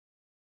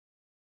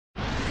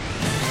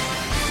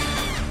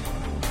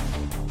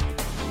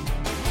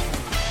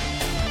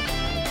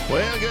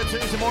Well, good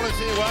Tuesday morning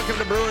to you. Welcome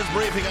to Brewers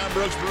Briefing. I'm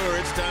Brooks Brewer.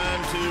 It's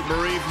time to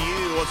brief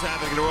you what's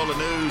happening in the world of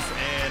news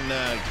and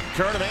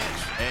current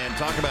events and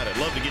talk about it.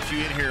 Love to get you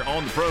in here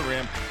on the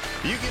program.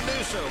 You can do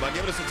so by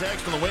giving us a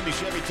text on the Wendy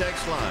Chevy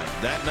text line.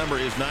 That number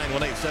is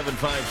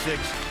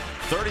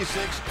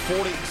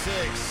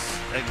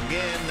 918-756-3646.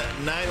 Again,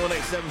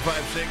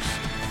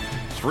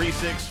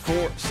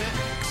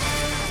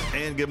 918-756-3646.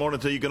 And good morning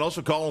to you. You can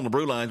also call on the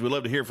brew lines. We'd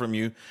love to hear from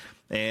you.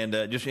 And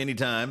just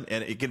anytime.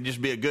 And it can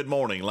just be a good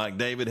morning like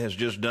David has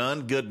just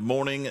done. Good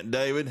morning,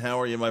 David. How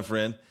are you, my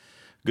friend?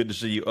 Good to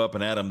see you up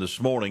and at 'em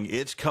this morning.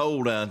 It's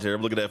cold out there.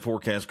 Look at that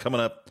forecast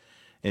coming up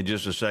in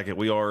just a second.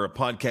 We are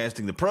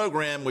podcasting the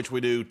program, which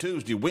we do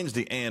Tuesday,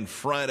 Wednesday, and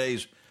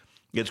Fridays.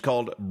 It's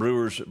called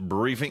Brewers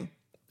Briefing.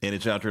 And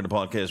it's out there in the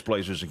podcast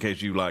places in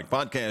case you like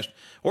podcasts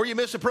or you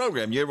miss a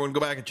program. You ever want to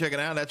go back and check it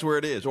out? That's where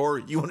it is. Or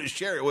you want to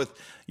share it with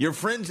your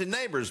friends and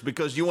neighbors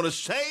because you want to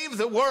save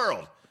the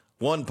world.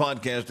 One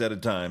podcast at a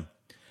time.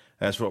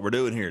 That's what we're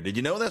doing here. Did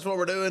you know that's what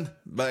we're doing?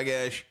 By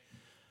gosh,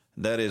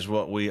 that is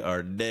what we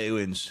are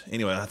doing.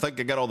 Anyway, I think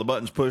I got all the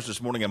buttons pushed this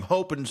morning. I'm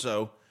hoping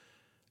so.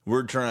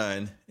 We're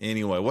trying.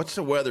 Anyway, what's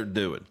the weather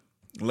doing?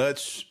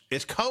 It's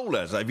cold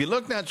outside. If you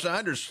look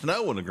outside, there's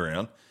snow on the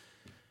ground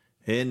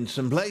in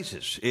some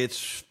places.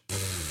 It's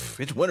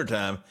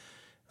wintertime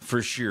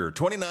for sure.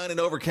 29 and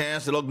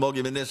overcast at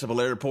Okmulgee Municipal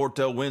Airport.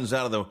 Winds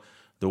out of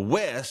the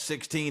west,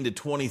 16 to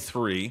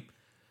 23.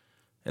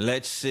 And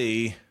let's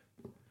see,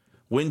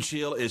 wind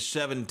chill is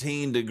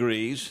 17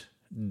 degrees.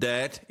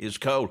 That is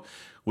cold.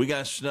 We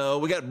got snow.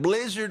 We got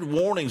blizzard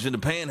warnings in the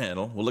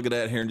Panhandle. We'll look at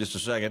that here in just a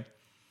second.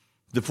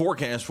 The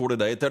forecast for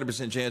today,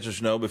 30% chance of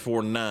snow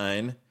before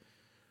 9.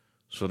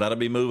 So that'll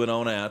be moving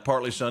on out.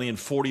 Partly sunny and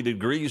 40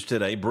 degrees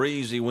today.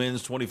 Breezy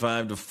winds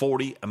 25 to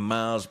 40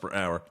 miles per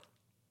hour.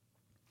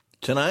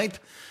 Tonight,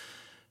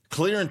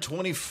 clear and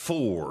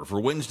 24. For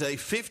Wednesday,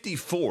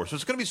 54. So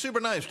it's going to be super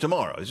nice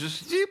tomorrow. It's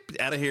just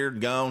out of here,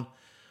 gone.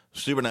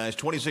 Super nice.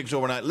 26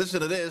 overnight.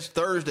 Listen to this.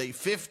 Thursday,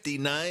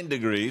 59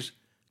 degrees.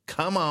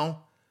 Come on.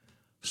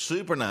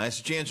 Super nice.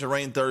 Chance of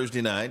rain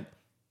Thursday night.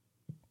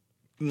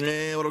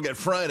 And what do we got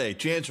Friday?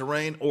 Chance of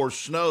rain or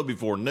snow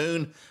before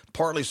noon.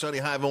 Partly sunny,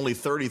 high of only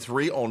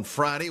 33 on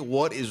Friday.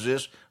 What is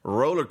this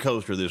roller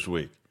coaster this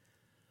week?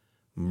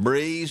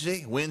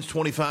 Breezy. Winds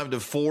 25 to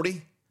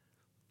 40.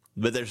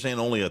 But they're saying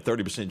only a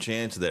 30%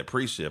 chance of that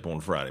precip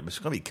on Friday. But it's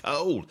going to be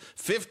cold.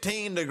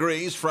 15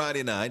 degrees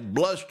Friday night.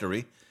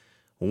 Blustery.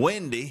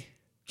 Windy,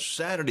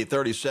 Saturday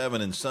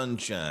 37 and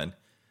sunshine.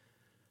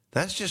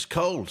 That's just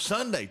cold.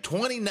 Sunday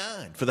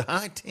 29 for the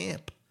high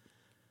temp.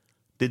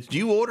 Did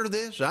you order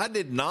this? I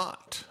did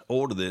not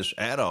order this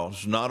at all.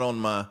 It's not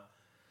on my...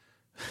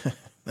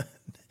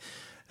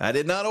 I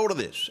did not order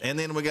this. And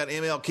then we got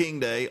ML King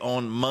Day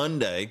on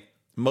Monday.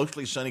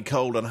 Mostly sunny,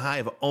 cold, and high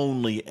of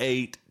only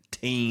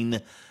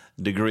 18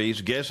 degrees.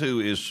 Guess who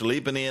is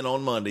sleeping in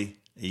on Monday?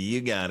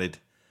 You got it.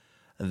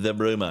 The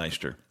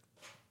Brewmeister.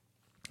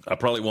 I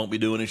probably won't be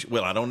doing it.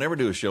 Well, I don't ever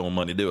do a show on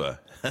Monday, do I?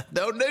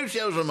 Don't do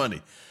shows on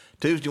Monday.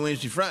 Tuesday,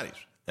 Wednesday, Fridays.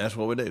 That's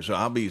what we do. So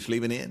I'll be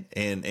sleeping in.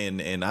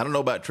 And I don't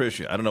know about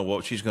Tricia. I don't know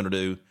what she's going to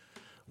do.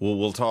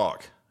 We'll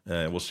talk.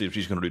 We'll see if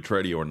she's going to do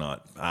Tradio or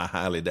not. I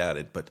highly doubt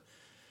it. But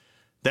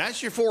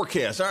that's your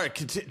forecast. All right,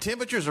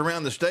 temperatures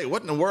around the state.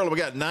 What in the world? We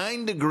got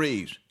 9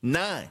 degrees.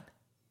 9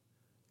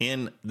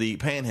 in the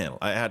Panhandle,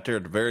 out there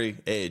at the very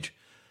edge.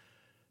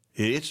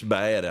 It's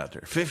bad out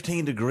there.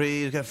 15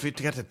 degrees, got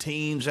the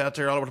teens out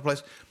there all over the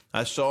place.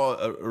 I saw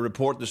a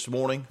report this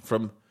morning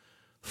from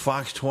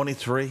Fox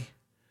 23.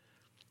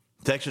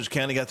 Texas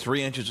County got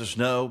 3 inches of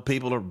snow.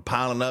 People are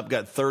piling up.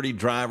 Got 30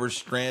 drivers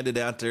stranded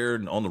out there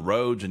on the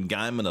roads in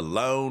Guyman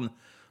alone.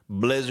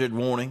 Blizzard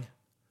warning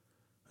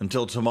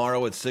until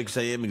tomorrow at 6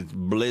 a.m.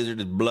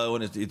 Blizzard is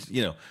blowing. It's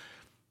you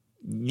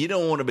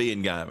don't want to be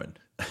in Guyman.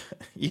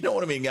 You don't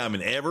want to be in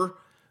Guyman ever,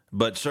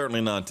 but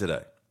certainly not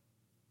today.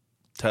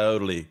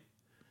 Totally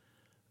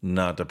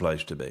not the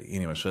place to be.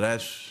 Anyway, so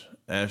that's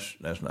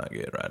not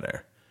good right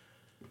there.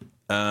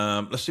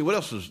 Let's see, what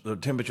else is the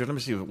temperature? Let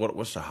me see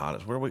what's the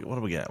hottest. What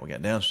do we got? We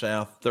got down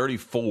south,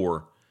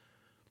 34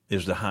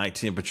 is the high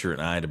temperature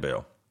in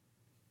Idabel.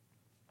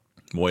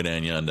 Way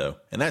down yondo.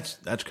 And that's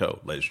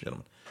cold, ladies and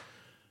gentlemen.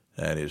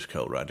 That is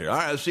cold right there. All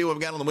right, let's see what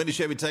we got on the Wendy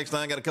Chevy text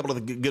line. Got a couple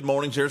of good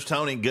mornings. Here's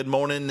Tony. Good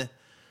morning.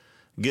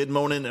 Good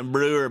morning,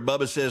 Brewer.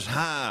 Bubba says,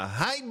 hi.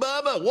 Hey,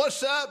 Bubba,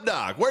 what's up,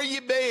 Doc? Where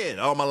you been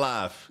all my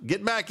life?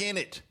 Get back in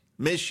it.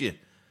 Miss you.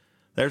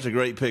 There's a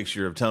great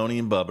picture of Tony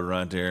and Bubba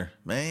right there.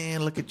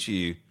 Man, look at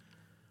you.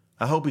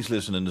 I hope he's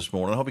listening this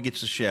morning. I hope he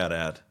gets a shout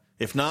out.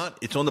 If not,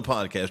 it's on the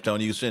podcast,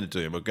 Tony. You can send it to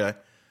him, okay?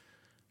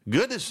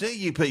 Good to see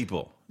you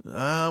people.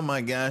 Oh,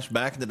 my gosh,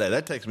 back in the day.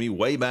 That takes me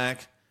way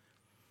back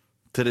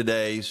to the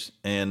days.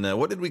 And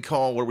what did we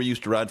call where we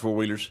used to ride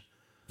four-wheelers?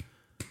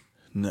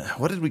 No,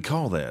 what did we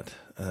call that?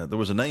 There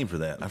was a name for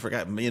that. I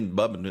forgot. Me and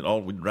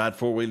Bubba, we'd ride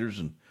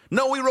four-wheelers.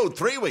 No, we rode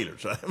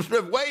three-wheelers. It was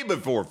way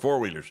before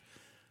four-wheelers.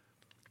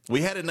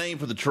 We had a name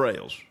for the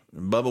trails.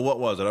 Bubba, what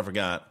was it? I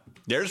forgot.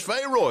 There's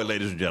Fayroy,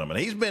 ladies and gentlemen.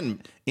 He's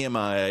been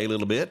MIA a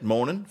little bit.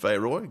 Morning,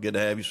 Fayroy. Good to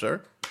have you,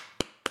 sir.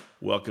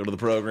 Welcome to the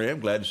program.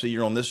 Glad to see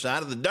you're on this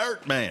side of the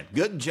dirt, man.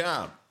 Good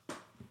job.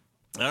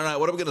 All right,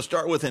 what are we going to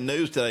start with in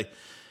news today?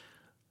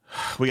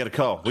 We got a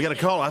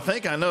call. I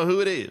think I know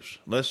who it is.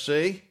 Let's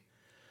see.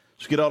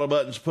 Let's get all the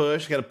buttons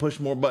pushed. Got to push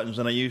more buttons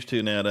than I used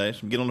to nowadays.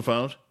 Get on the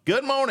phones.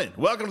 Good morning.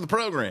 Welcome to the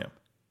program.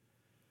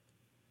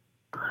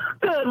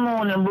 Good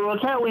morning,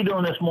 Brooks. How are we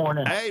doing this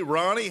morning? Hey,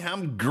 Ronnie.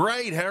 I'm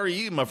great. How are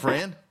you, my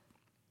friend?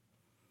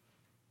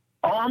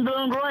 Oh, I'm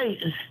doing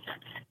great.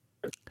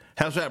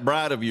 How's that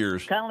bride of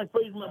yours? Kind of like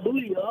freezing my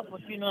booty up, but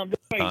I'm doing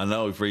great. I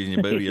know, freezing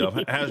your booty off.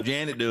 How's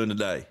Janet doing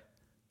today?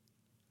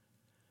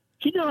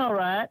 She's doing all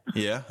right.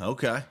 Yeah,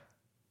 okay.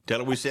 Tell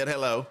her we said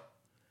hello.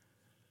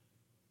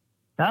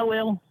 I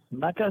will.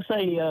 Like I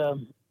say,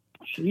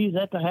 she's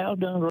at the house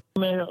doing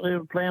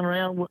great, playing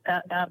around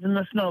out in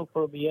the snow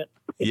for a bit.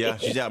 Yeah,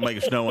 she's out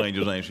making snow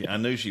angels, ain't she? I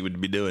knew she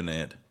would be doing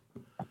that.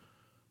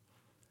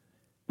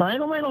 I ain't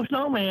gonna make no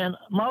snowman.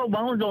 My old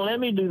bones don't let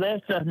me do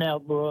that stuff now,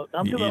 Brooks.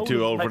 You're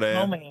too old for that?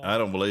 Snowman. I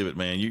don't believe it,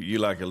 man. You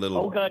like a little...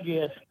 Oh, God,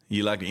 yes.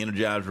 You like an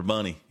Energizer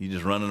bunny. You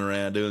just running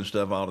around doing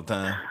stuff all the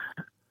time.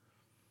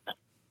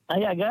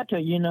 I got to,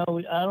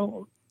 I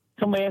don't...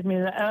 Somebody asked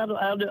me, how do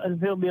I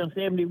feel being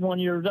 71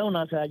 years old? And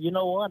I said, you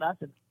know what? I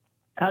said,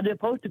 how did it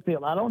supposed to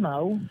feel? I don't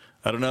know.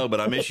 I don't know, but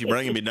I miss you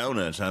bringing me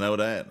donuts. I know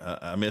that.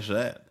 I miss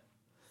that.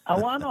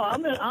 Oh, I know.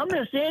 I'm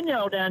just seeing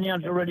y'all down there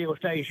at the radio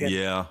station.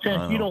 Yeah.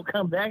 Since you don't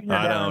come back.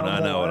 I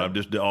know. And I'm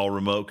just all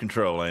remote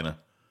control, ain't I?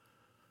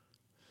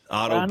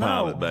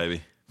 Autopilot,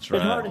 baby. That's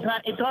right.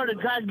 It's hard to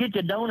try to get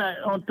your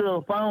donut onto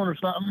a phone or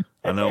something.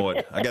 I know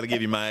it. I got to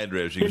give you my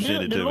address. You can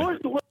send it to me.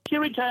 She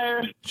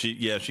retired.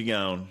 She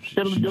gone.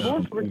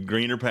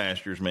 Greener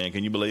pastures, man.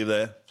 Can you believe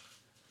that?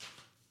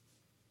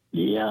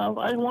 Yeah,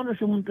 I wonder if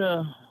she went.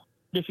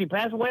 Did she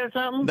pass away or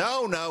something?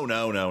 No.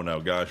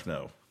 Gosh,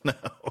 no. No.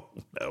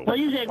 Well,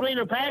 you said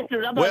greener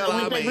pastures. I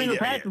thought greener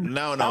pastures.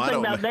 No, I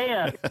don't. About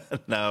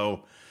that.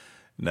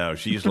 No,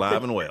 she's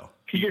alive and well.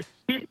 She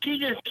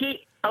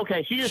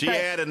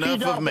had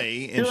enough of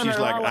me, and she's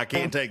like, I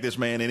can't take this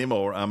man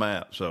anymore. I'm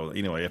out. So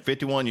anyway,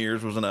 51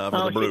 years was enough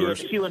of the Brewers.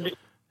 So she wouldn't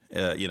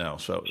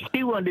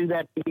do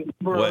that to you,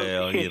 bro.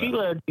 Well, she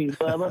loves you,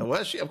 Bubba.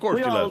 Well, of course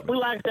she loves me. We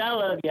like to. I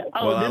love you.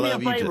 Oh, do me a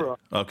favor.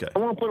 Okay. I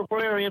want to put a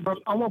prayer in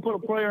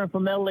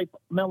for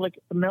Melody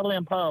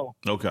and Paul.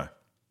 Okay.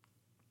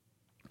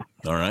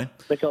 All right.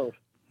 Because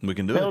we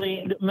can do it.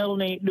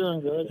 Melody ain't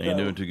doing good. Ain't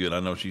doing too good. I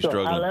know she's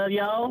struggling. I love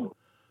y'all.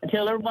 And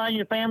tell everybody in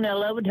your family I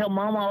love her. Tell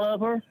Mom I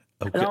love her.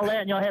 Okay. And all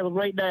that, and y'all have a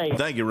great day.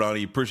 Thank you,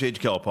 Ronnie.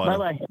 Appreciate your call, partner.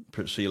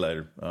 Bye-bye. See you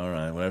later. All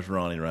right. Well, that's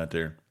Ronnie right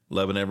there.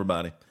 Loving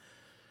everybody.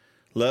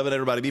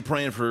 Be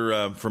praying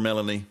for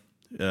Melanie.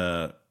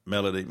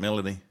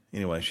 Melody.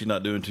 Anyway, she's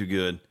not doing too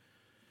good.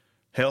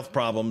 Health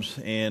problems.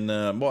 And,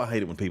 boy, I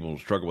hate it when people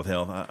struggle with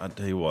health. I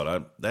tell you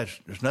what,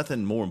 there's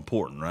nothing more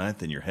important, right,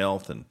 than your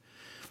health. And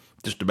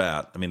just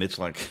about. I mean, it's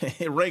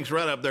like it ranks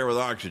right up there with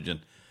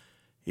oxygen.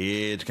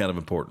 It's kind of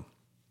important.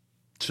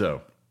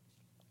 So,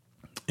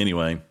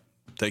 anyway,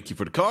 thank you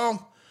for the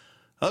call.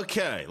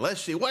 Okay, let's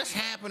see. What's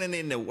happening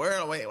in the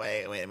world? Wait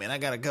a minute. I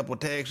got a couple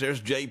of texts.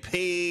 There's JP.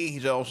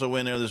 He's also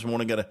in there this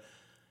morning. Got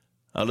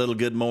a little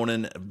good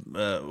morning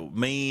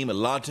meme. A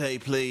latte,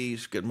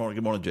 please. Good morning,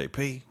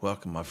 JP.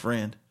 Welcome, my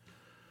friend.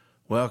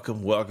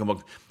 Welcome.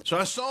 So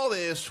I saw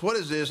this. What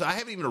is this? I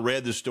haven't even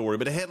read this story,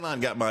 but a headline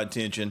got my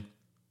attention.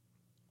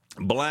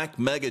 Black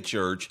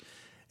megachurch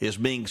is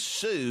being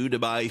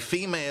sued by a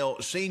female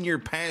senior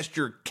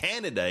pastor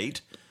candidate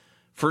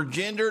for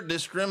gender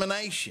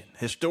discrimination.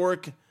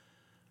 Historic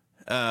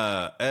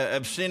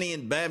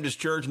Abyssinian Baptist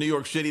Church, New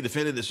York City,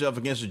 defended itself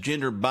against the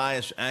gender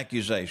bias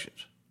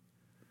accusations.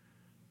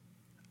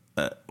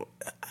 I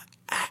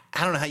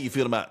don't know how you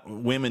feel about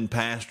women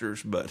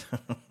pastors, but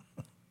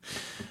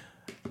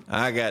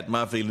I got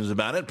my feelings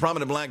about it.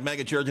 Prominent black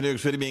megachurch in New York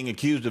City being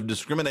accused of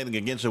discriminating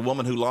against a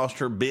woman who lost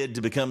her bid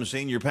to become a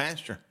senior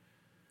pastor.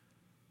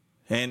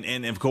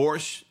 And of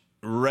course,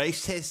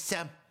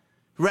 racism.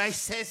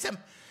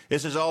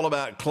 This is all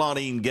about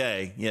Claudine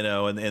Gay,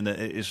 and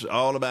it's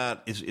all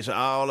about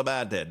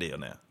that deal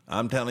now.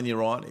 I'm telling you,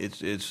 Ron,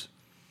 it's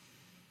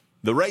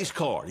the race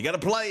card. You got to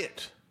play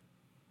it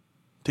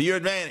to your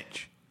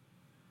advantage.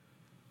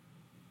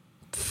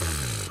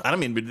 I don't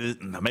mean,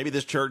 maybe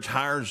this church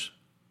hires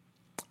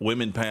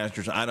women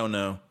pastors. I don't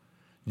know.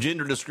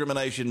 Gender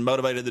discrimination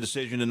motivated the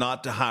decision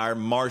not to hire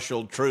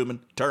Marshall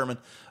Turman,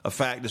 a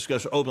fact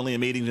discussed openly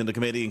in meetings in the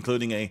committee,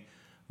 including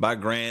by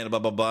Grant,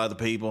 the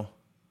people.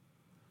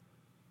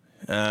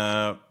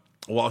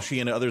 While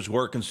she and others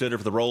were considered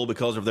for the role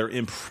because of their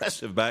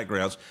impressive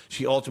backgrounds,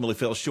 she ultimately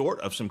fell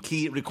short of some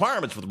key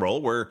requirements for the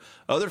role where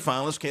other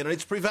finalist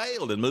candidates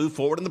prevailed and moved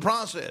forward in the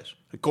process,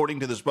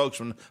 according to the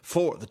spokesman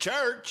for the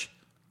church.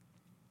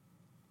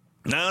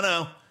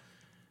 No,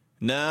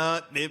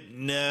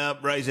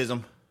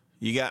 racism.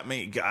 You got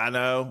me. I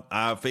know.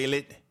 I feel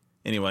it.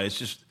 Anyway, it's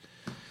just,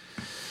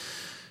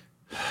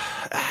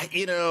 I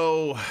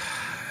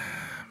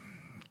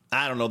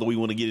don't know that we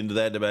want to get into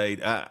that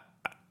debate. I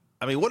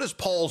mean, what does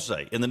Paul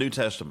say in the New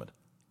Testament?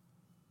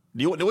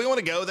 Do we want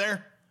to go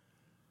there?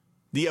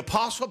 The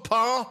Apostle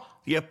Paul?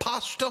 the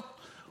apostle.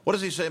 What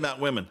does he say about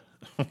women?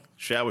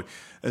 Shall we?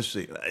 Let's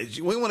see.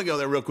 We want to go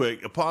there real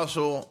quick.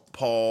 Apostle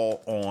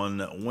Paul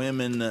on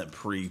women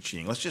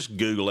preaching. Let's just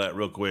Google that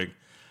real quick.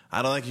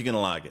 I don't think you're going to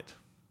like it.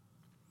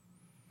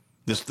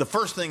 The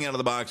first thing out of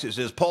the box, it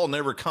says, Paul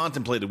never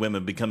contemplated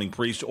women becoming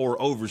priests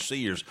or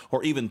overseers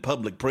or even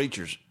public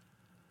preachers.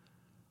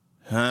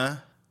 Huh?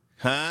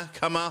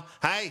 Come on.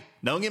 Hey,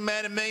 don't get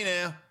mad at me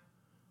now.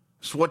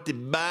 That's what the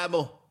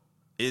Bible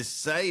is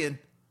saying.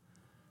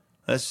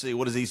 Let's see.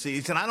 What does he say?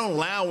 He said, I don't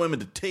allow women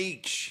to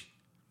teach.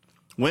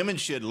 Women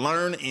should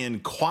learn in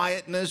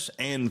quietness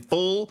and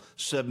full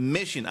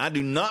submission. I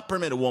do not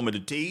permit a woman to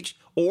teach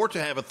or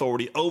to have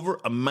authority over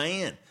a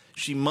man.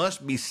 She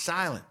must be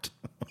silent.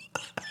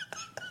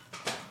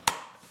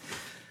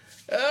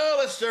 Oh,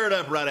 let's stir it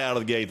up right out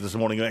of the gate this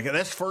morning.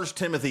 That's 1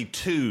 Timothy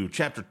 2,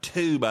 chapter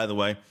 2, by the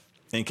way,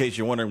 in case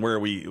you're wondering where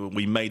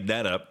we made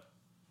that up.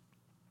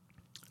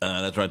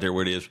 That's right there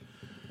where it is.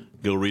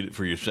 Go read it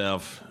for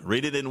yourself.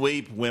 Read it and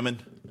weep,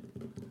 women.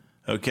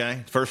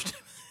 Okay, 1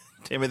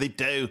 Timothy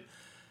 2.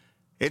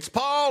 It's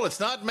Paul. It's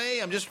not me.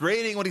 I'm just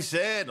reading what he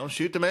said. Don't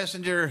shoot the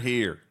messenger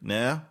here.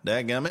 Now,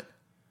 dadgummit.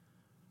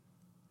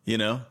 You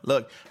know,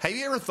 look, have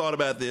you ever thought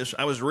about this?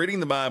 I was reading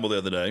the Bible the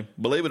other day.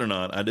 Believe it or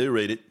not, I do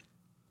read it.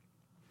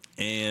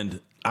 And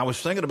I was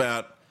thinking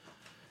about,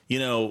 you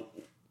know,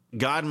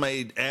 God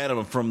made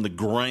Adam from the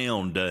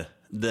ground,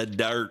 the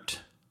dirt,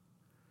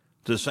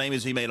 the same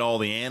as he made all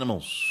the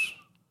animals,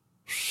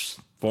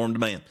 formed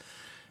man.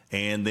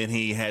 And then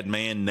he had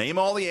man name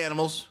all the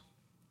animals,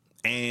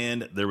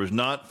 and there was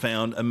not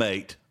found a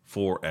mate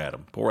for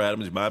Adam. Poor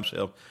Adam, he's by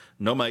himself.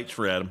 No mates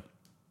for Adam.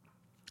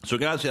 So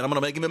God said, I'm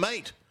going to make him a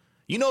mate.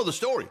 You know the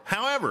story.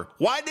 However,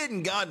 why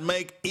didn't God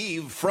make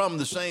Eve from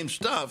the same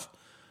stuff,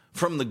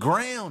 from the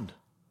ground,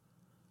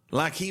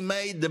 like he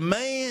made the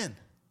man?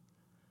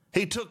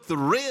 He took the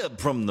rib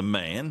from the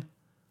man,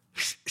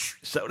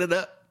 sewed it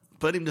up,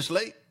 put him to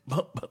sleep.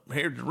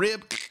 Here's the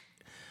rib.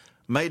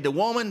 Made the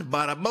woman,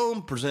 bada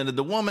boom, presented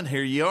the woman.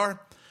 Here you are.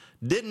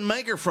 Didn't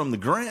make her from the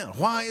ground.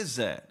 Why is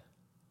that?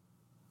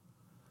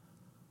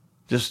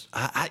 Just,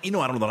 I don't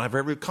know that I've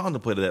ever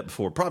contemplated that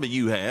before. Probably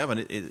you have, and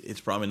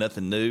it's probably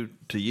nothing new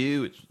to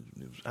you.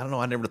 I don't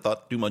know. I never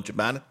thought too much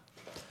about it.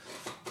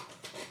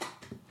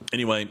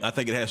 Anyway, I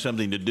think it has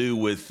something to do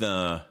with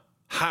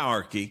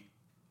hierarchy,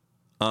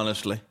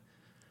 honestly.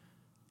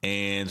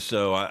 And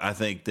so I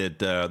think that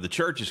the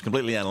church is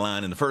completely out of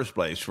line in the first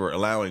place for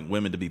allowing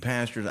women to be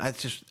pastors.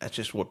 That's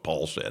just what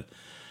Paul said.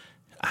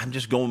 I'm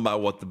just going by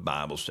what the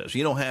Bible says.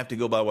 You don't have to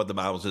go by what the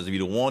Bible says. If you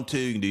don't want to,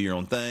 you can do your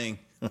own thing.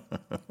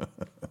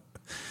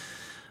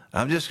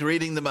 I'm just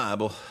reading the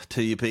Bible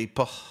to you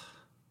people.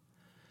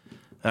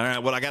 All right,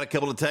 well, I got a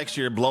couple of texts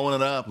here blowing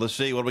it up. Let's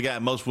see what we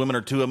got. Most women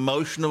are too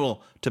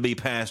emotional to be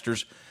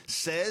pastors,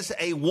 says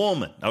a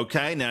woman.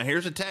 Okay, now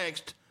here's a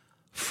text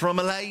from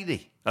a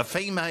lady, a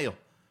female.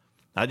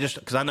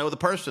 Because I know the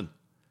person.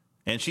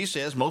 And she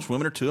says most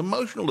women are too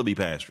emotional to be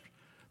pastors.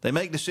 They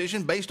make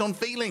decisions based on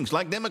feelings,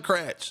 like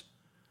Democrats.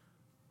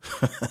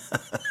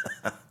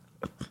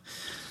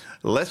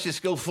 Let's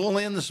just go full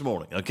in this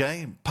morning,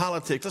 okay?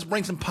 Politics. Let's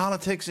bring some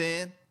politics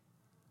in.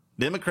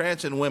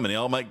 Democrats and women, they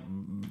all make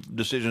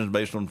decisions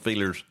based on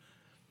feelers.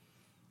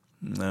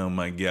 Oh,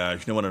 my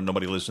gosh. No wonder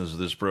nobody listens to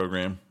this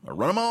program. I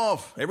run them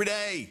off every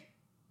day.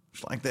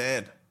 Just like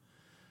that.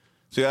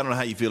 See, I don't know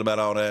how you feel about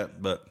all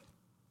that, but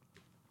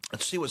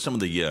let's see what some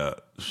of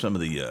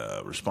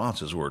the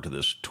responses were to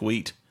this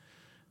tweet,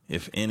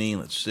 if any.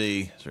 Let's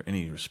see. Is there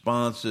any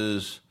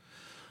responses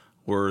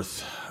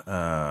worth?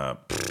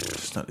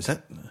 Is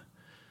that?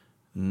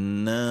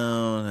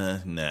 No,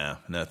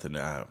 nothing.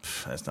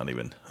 That's not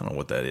even. I don't know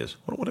what that is.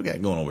 What do we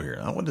got going over here?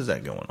 What is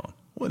that going on?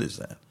 What is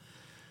that?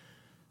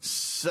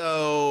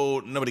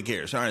 So nobody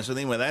cares. All right. So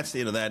anyway, that's the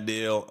end of that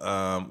deal.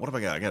 What have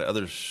I got? I got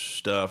other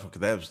stuff.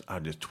 Okay, I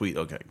just tweet.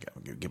 Okay,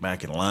 get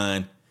back in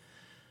line.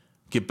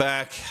 Get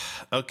back.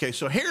 Okay,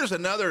 so here's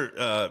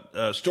another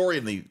story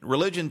in the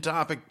religion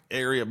topic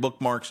area,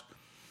 bookmarks.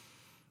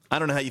 I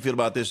don't know how you feel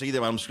about this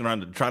either. I'm just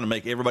trying to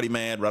make everybody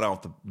mad right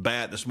off the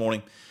bat this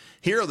morning.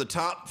 Here are the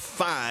top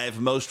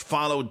 5 most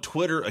followed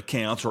Twitter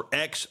accounts or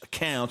X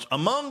accounts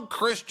among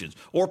Christians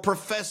or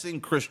professing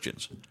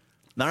Christians.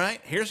 All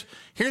right, here's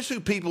who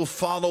people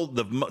follow,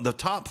 the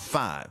top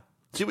 5.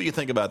 See what you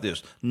think about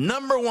this.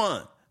 Number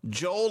 1,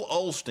 Joel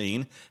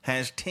Osteen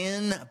has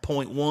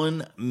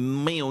 10.1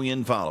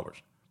 million followers.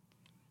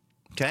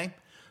 Okay.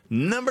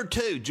 Number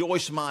 2,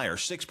 Joyce Meyer,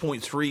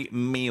 6.3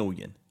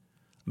 million.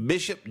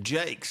 Bishop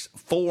Jakes,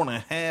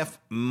 4.5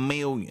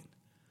 million.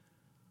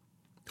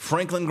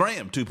 Franklin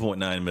Graham,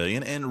 2.9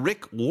 million. And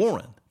Rick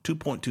Warren,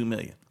 2.2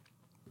 million.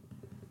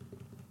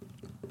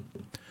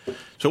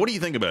 So what do you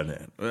think about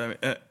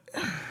that?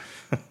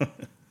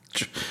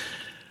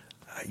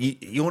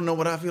 You want to know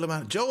what I feel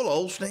about it? Joel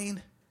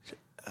Osteen,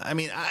 I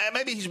mean,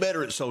 maybe he's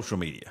better at social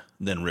media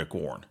than Rick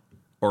Warren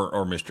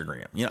or Mr.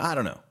 Graham. I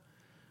don't know.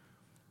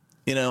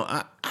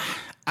 I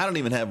don't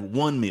even have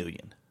 1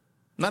 million.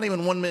 Not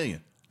even 1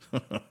 million.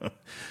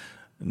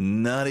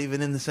 Not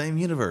even in the same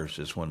universe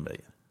as 1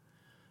 million.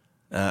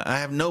 I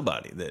have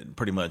nobody that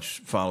pretty much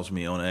follows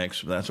me on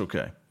X. That's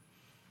okay.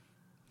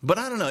 But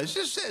I don't know. It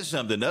just says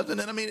something, doesn't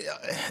it? I mean,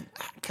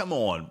 come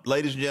on,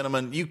 ladies and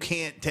gentlemen. You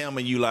can't tell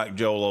me you like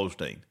Joel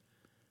Osteen.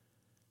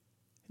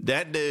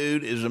 That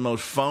dude is the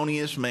most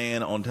phoniest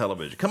man on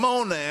television. Come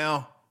on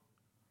now.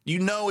 You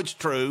know it's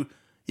true.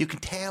 You can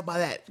tell by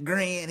that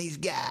grin he's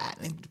got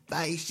and the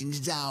face and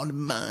he's all the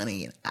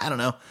money. And I don't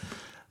know.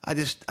 I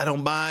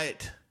don't buy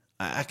it.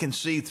 I can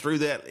see through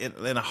that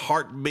in a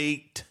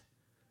heartbeat.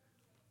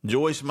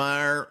 Joyce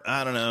Meyer,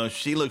 I don't know.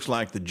 She looks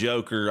like the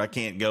Joker. I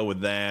can't go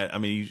with that. I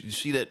mean, you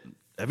see that?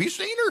 Have you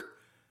seen her?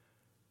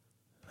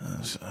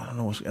 I don't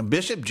know.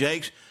 Bishop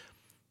Jakes,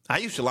 I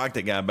used to like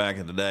that guy back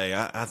in the day.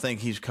 I think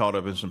he's caught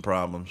up in some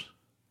problems.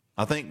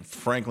 I think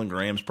Franklin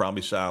Graham's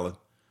probably solid.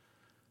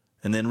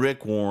 And then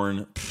Rick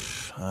Warren,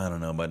 I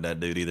don't know about that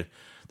dude either.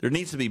 There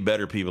needs to be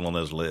better people on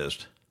this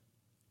list.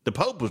 The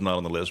Pope was not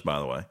on the list, by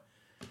the way.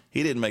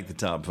 He didn't make the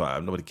top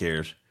 5. Nobody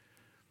cares.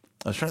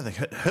 I was trying to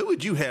think, who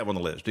would you have on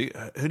the list?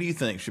 Who do you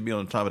think should be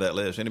on the top of that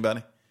list?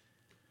 Anybody?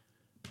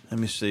 Let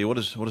me see. What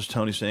is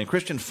Tony saying?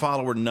 Christian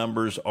follower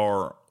numbers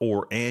or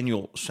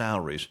annual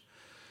salaries.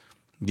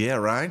 Yeah,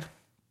 right?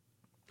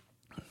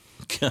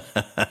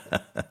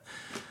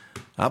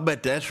 I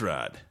bet that's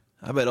right.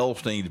 I bet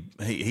Olstein,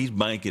 he's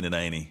banking it,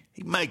 ain't he?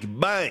 He making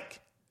bank.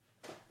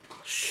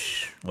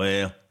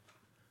 Well,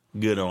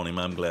 good on him.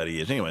 I'm glad he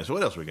is. Anyway, so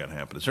what else we got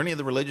happening? Is there any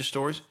other religious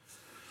stories?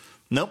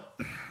 Nope.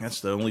 That's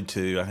the only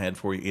 2 I had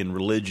for you in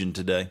religion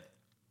today.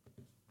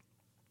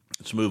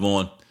 Let's move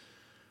on.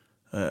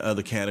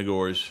 Other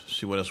categories.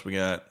 See what else we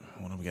got.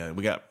 What do we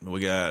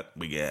got?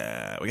 We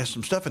got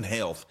some stuff in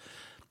health.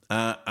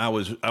 I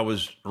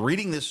was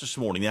reading this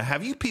morning. Now,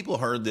 have you people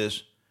heard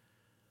this?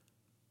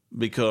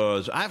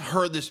 Because I've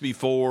heard this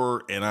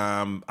before, and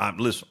I'm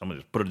listen. I'm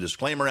going to put a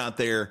disclaimer out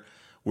there.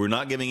 We're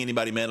not giving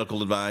anybody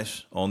medical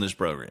advice on this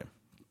program.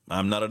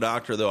 I'm not a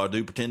doctor, though I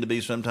do pretend to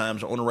be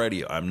sometimes on the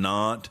radio. I'm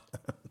not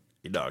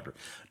a doctor.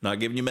 Not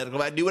giving you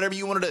medical advice. Do whatever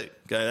you want to do.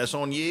 Okay, that's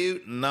on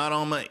you, not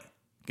on me.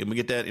 Can we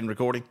get that in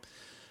recording?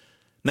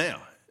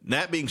 Now,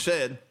 that being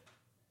said,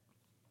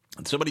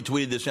 somebody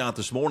tweeted this out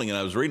this morning, and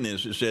I was reading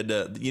this. It said,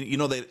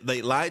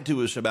 they lied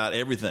to us about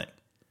everything,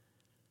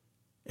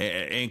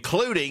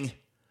 including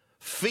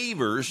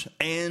fevers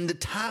and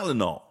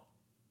Tylenol.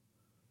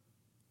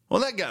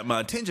 Well, that got my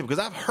attention because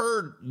I've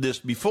heard this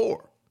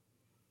before.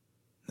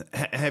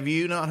 Have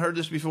you not heard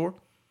this before?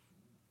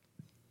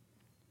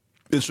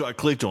 And so I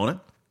clicked on it.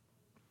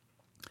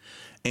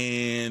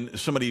 And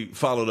somebody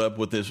followed up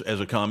with this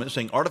as a comment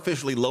saying,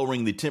 artificially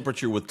lowering the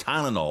temperature with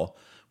Tylenol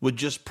would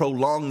just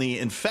prolong the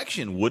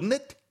infection, wouldn't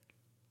it?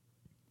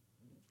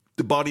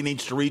 The body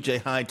needs to reach a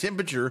high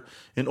temperature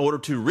in order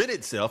to rid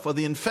itself of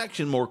the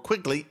infection more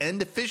quickly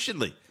and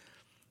efficiently.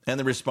 And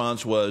the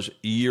response was,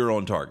 you're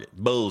on target.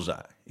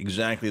 Bullseye.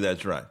 Exactly,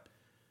 that's right.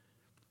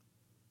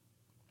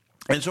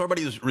 And so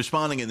everybody was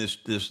responding in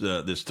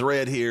this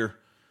thread here.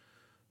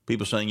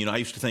 People saying, I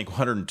used to think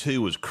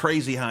 102 was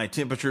crazy high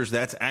temperatures.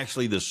 That's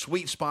actually the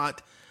sweet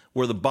spot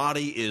where the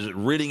body is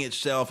ridding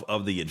itself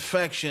of the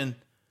infection.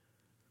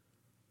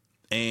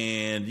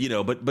 And,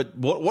 but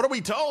what are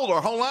we told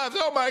our whole lives?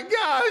 Oh, my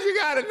gosh, you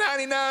got a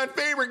 99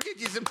 fever. Get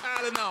you some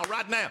Tylenol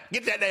right now.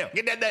 Get that down.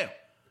 Get that down.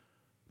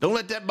 Don't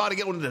let that body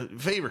go into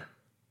fever.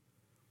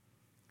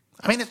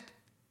 I mean,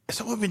 it's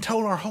what we've been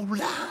told our whole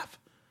life.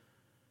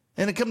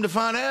 And to come to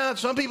find out,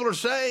 some people are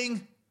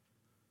saying,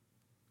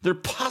 they're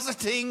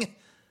positing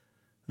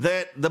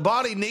that the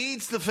body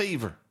needs the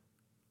fever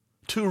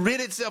to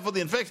rid itself of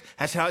the infection.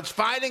 That's how it's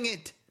fighting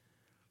it,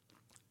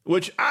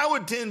 which I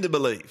would tend to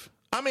believe.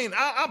 I mean,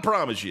 I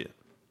promise you,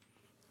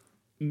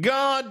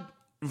 God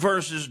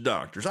versus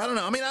doctors. I don't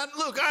know. I mean,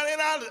 look,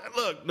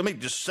 let me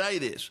just say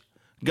this.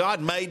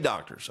 God made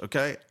doctors,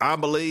 okay? I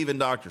believe in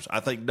doctors. I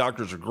think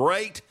doctors are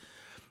great.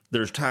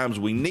 There's times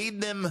we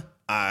need them.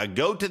 I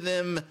go to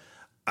them.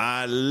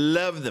 I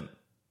love them.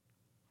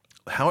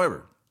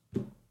 However,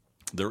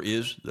 there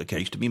is the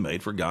case to be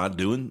made for God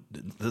doing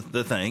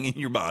the thing in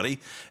your body,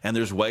 and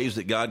there's ways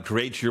that God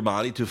creates your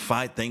body to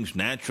fight things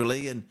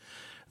naturally, and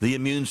the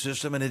immune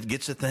system, and it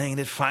gets a thing, and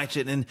it fights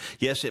it, and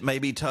yes, it may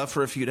be tough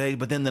for a few days,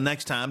 but then the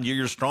next time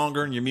you're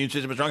stronger, and your immune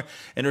system is stronger,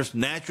 and there's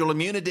natural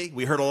immunity.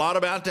 We heard a lot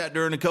about that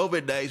during the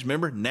COVID days,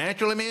 remember?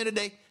 Natural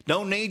immunity.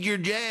 Don't need your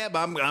jab.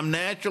 I'm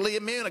naturally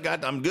immune.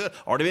 I'm good.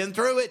 Already been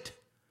through it.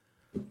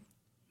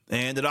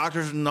 And the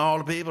doctors and all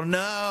the people,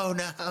 no,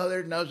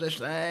 there's no such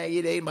thing.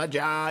 You need my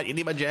jab. You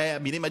need my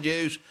jab. You need my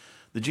juice.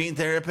 The gene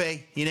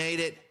therapy, you need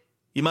it.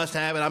 You must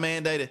have it. I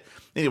mandate it.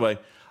 Anyway,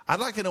 I'd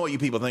like to know what you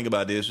people think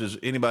about this. Is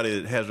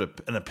anybody that has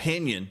an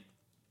opinion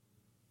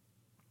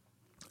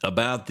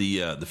about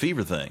the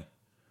fever thing?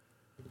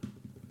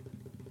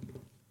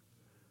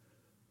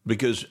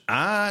 Because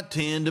I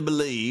tend to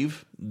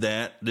believe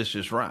that this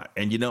is right.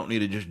 And you don't need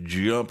to just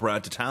jump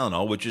right to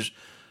Tylenol, which is,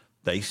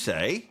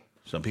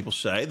 some people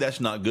say that's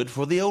not good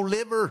for the old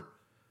liver.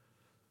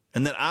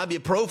 And that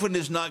ibuprofen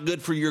is not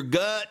good for your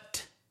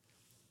gut.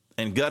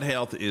 And gut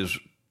health is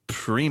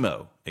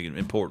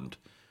important.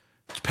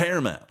 It's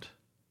paramount.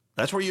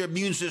 That's where your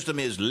immune system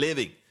is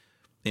living.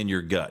 in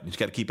your gut. You just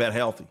got to keep that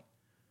healthy.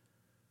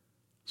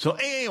 So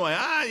anyway,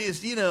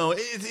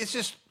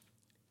 it's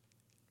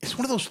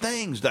one of those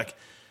things. Like,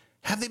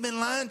 have they been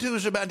lying to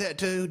us about that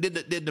too?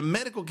 Did the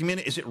medical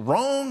community, is it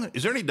wrong?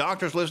 Is there any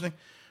doctors listening?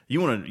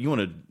 You want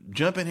to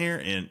jump in here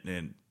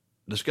and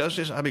discuss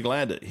this? I'd be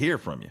glad to hear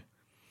from you.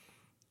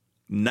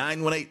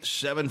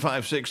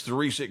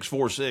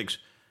 918-756-3646.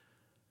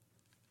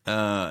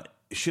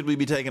 Should we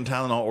be taking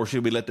Tylenol or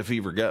should we let the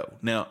fever go?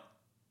 Now,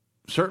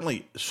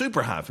 certainly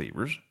super high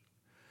fevers,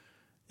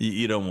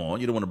 you don't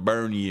want to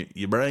burn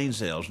your brain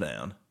cells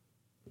down.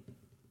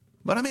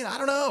 But I mean, I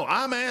don't know.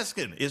 I'm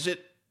asking, is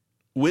it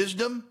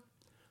wisdom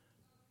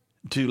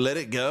to let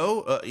it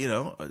go?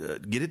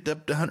 Get it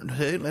up to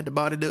 102, let the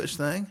body do its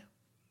thing.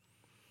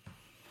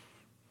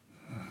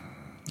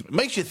 It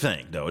makes you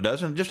think, though, it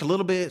doesn't? Just a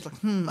little bit. It's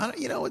like, I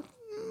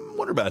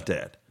wonder about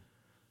that.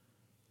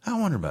 I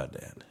wonder about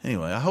that.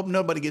 Anyway, I hope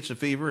nobody gets a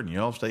fever and you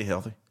all stay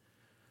healthy.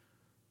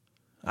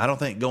 I don't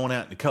think going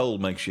out in the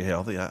cold makes you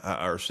healthy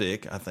or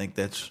sick. I think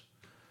that's,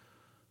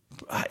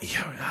 I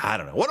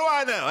don't know. What do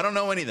I know? I don't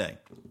know anything.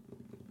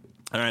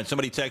 All right,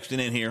 somebody texting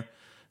in here.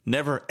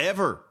 Never,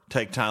 ever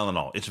take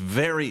Tylenol. It's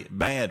very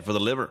bad for the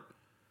liver,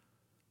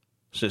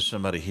 says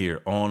somebody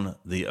here on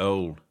the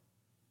old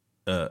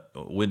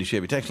Windy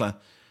Chevy text line.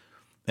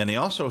 And they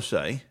also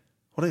say,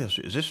 what else?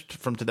 Is this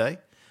from today?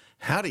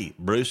 Howdy,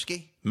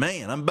 Brewski.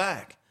 Man, I'm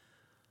back.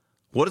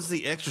 What is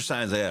the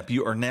exercise app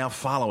you are now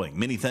following?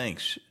 Many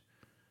thanks.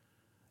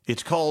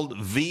 It's called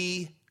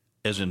V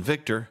as in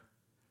Victor,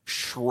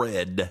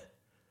 Shred.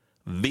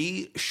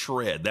 V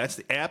Shred. That's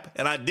the app.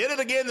 And I did it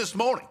again this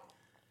morning.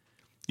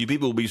 You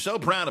people will be so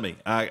proud of me.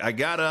 I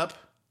got up.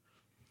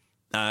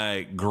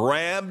 I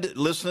grabbed,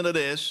 listen to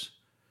this,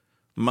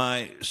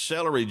 my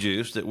celery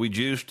juice that we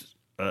juiced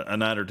a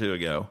night or two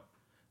ago,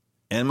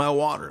 and my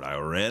water. I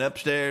ran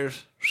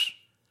upstairs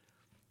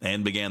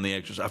and began the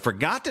exercise. I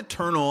forgot to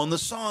turn on the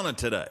sauna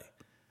today,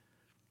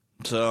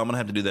 so I'm going to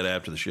have to do that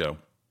after the show.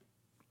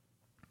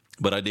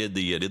 But I did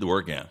the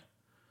workout.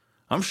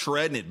 I'm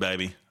shredding it,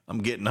 baby. I'm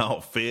getting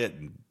all fit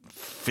and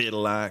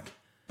fit-like.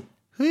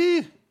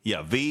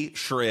 Yeah, V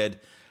Shred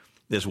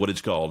is what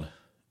it's called,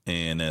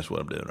 and that's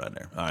what I'm doing right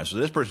there. All right, so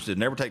this person said,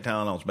 never take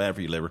Tylenol. It's bad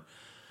for your liver.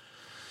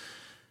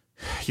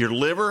 Your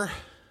liver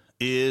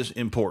is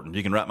important.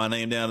 You can write my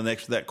name down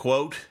next to that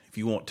quote if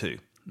you want to,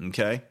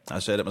 okay? I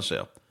said it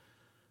myself.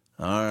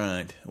 All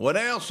right. What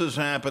else is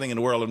happening in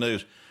the world of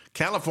news?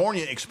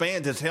 California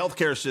expands its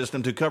healthcare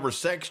system to cover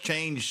sex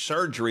change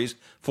surgeries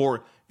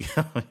for,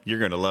 you're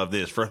going to love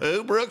this, for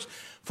who, Brooks?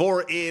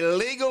 For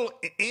illegal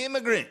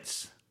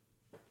immigrants,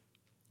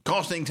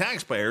 costing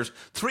taxpayers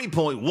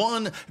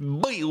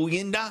 $3.1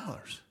 billion.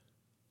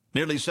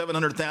 Nearly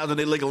 700,000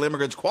 illegal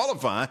immigrants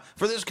qualify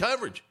for this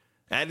coverage,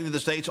 adding to the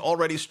state's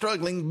already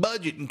struggling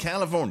budget in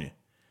California.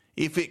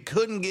 If it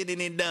couldn't get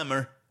any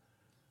dumber,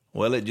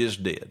 well, it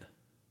just did.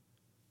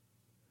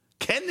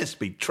 Can this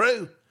be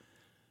true?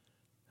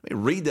 Let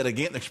me read that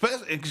again.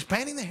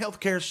 Expanding the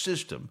healthcare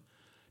system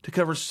to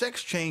cover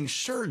sex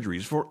change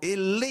surgeries for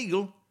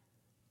illegal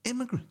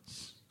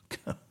immigrants.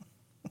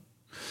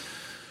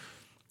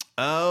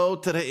 O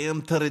to the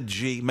M to the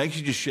G. Makes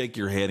you just shake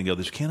your head and go,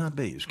 this cannot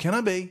be. This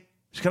cannot be.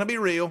 This cannot be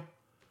real.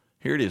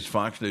 Here it is,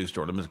 Fox News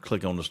story. Let me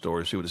click on the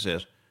story, see what it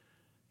says.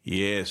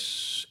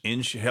 Yes,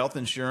 health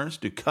insurance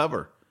to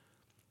cover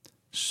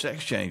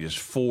sex changes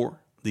for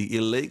the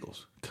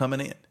illegals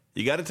coming in.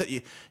 You got to tell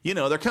you,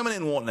 they're coming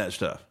in wanting that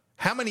stuff.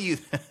 How many do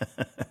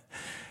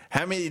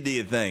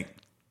you think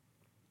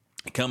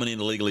coming in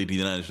illegally to the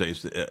United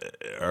States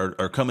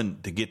are coming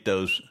to get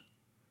those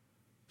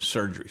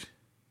surgeries?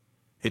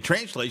 It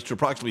translates to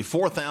approximately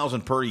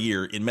 $4,000 per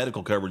year in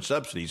medical coverage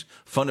subsidies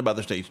funded by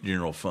the state's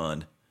general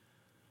fund.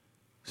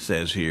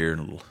 Says here,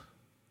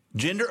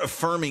 gender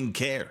affirming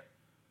care.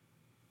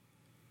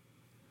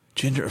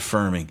 Gender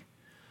affirming.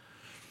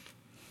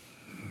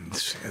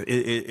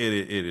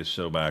 It is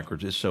so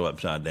backwards. It's so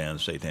upside down,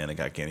 satanic.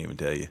 I can't even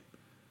tell you.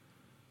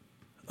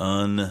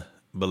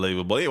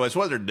 Unbelievable. Anyway, it's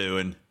what they're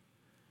doing.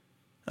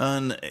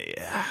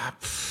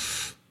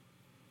 It's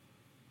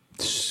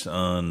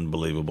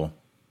unbelievable.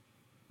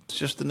 It's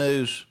just the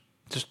news.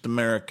 Just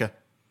America.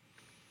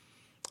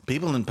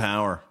 People in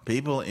power.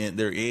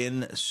 They're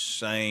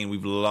insane.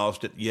 We've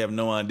lost it. You have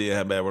no idea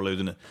how bad we're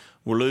losing it.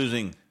 We're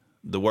losing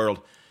the world.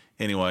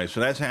 Anyway, so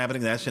that's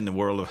happening. That's in the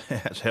world of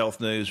that's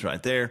health news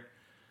right there.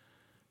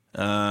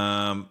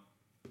 Oh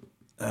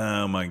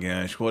my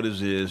gosh, what is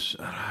this?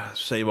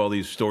 Save all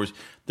these stories.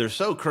 They're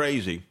so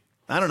crazy.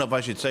 I don't know if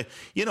I should say,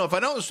 if I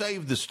don't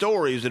save the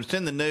stories, it's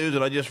in the news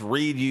and I just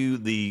read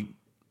you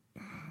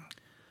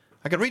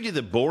I can read you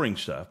the boring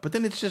stuff, but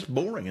then it's just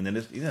boring. And then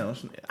it's,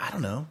 I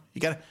don't know.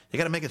 You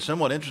gotta make it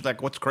somewhat interesting,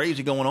 like what's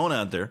crazy going on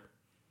out there.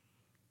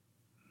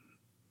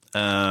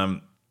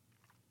 So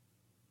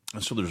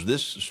there's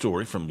this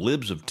story from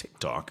Libs of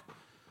TikTok.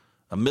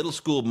 A middle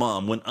school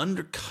mom went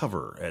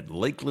undercover at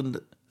Lakeland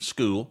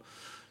School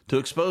to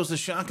expose the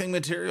shocking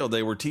material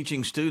they were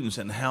teaching students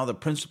and how the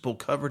principal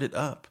covered it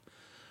up.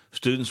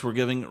 Students were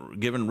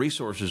given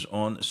resources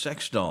on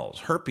sex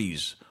dolls,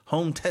 herpes,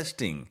 home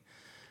testing,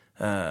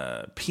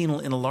 penal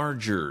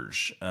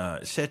enlargers,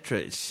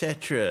 etc.,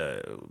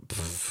 etc.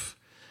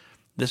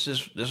 This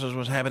is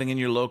what's happening in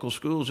your local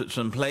schools at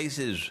some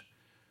places.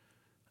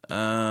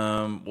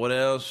 What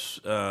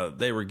else?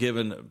 They were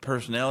given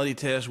personality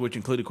tests, which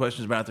included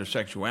questions about their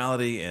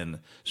sexuality and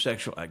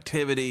sexual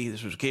activity.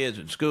 This was kids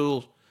in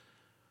schools.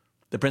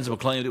 The principal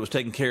claimed it was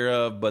taken care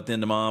of, but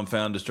then the mom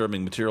found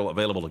disturbing material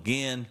available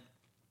again.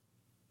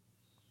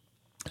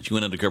 She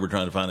went undercover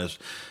trying to find this.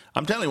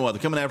 I'm telling you what,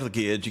 they're coming after the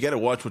kids. You got to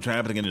watch what's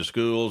happening in the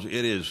schools.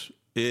 It is.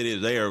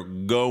 They are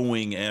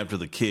going after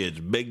the kids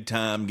big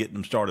time, getting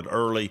them started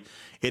early.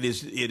 It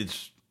is.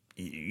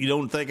 You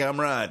don't think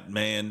I'm right,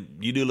 man.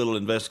 You do a little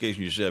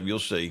investigation yourself, you'll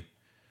see.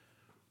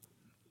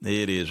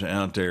 It is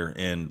out there,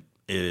 and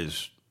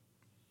it's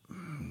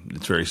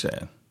very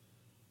sad.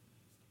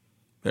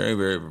 Very,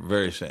 very,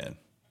 very sad.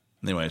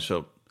 Anyway,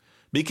 so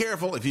be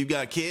careful if you've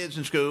got kids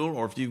in school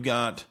or if you've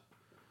got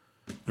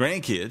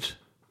grandkids.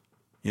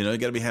 You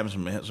got to be having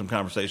some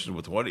conversations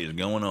with what is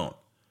going on.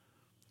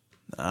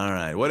 All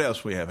right, what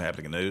else we have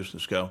happening in the news?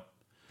 Let's go.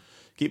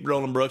 Keep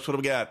rolling, Brooks. What do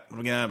we got?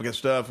 We got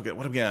stuff.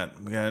 What do we got?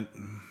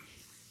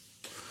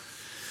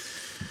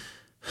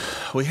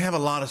 We have a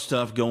lot of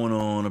stuff going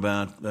on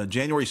about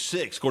January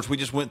 6th. Of course, we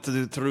just went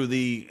through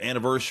the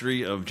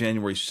anniversary of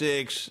January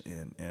 6th,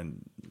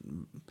 and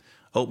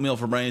Oatmeal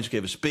for Brains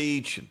gave a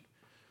speech,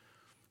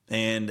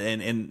 and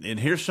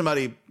here's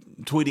somebody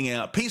tweeting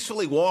out,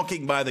 peacefully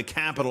walking by the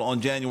Capitol on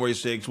January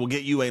 6th will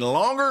get you a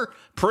longer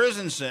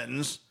prison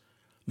sentence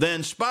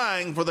than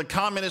spying for the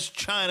Communist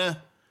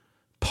China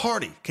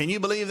Party. Can you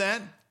believe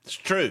that? It's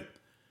true.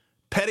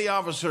 Petty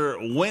Officer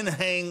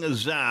Wenhang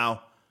Zhao,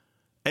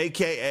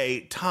 a.k.a.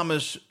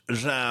 Thomas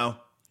Zhao,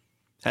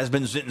 has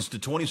been sentenced to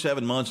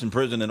 27 months in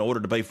prison in order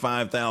to pay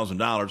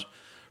 $5,000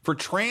 for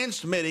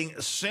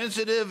transmitting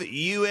sensitive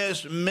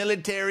U.S.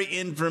 military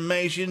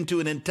information to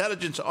an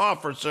intelligence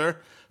officer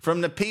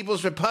from the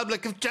People's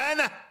Republic of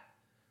China.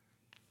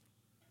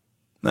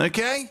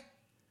 Okay?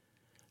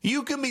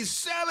 You can be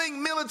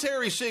selling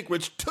military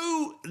secrets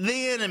to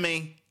the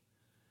enemy,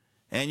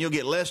 and you'll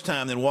get less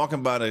time than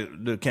walking by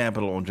the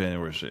Capitol on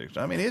January 6th.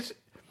 I mean, it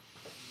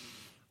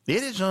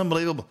is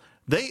unbelievable.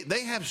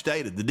 They have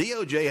stated, the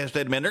DOJ has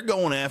stated, man, they're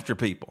going after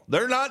people.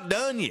 They're not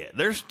done yet.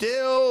 They're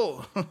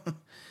still...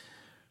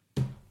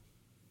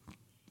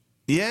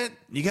 Yet,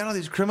 you got all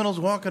these criminals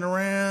walking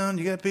around.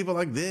 You got people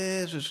like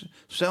this just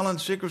selling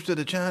secrets to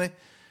the Chinese.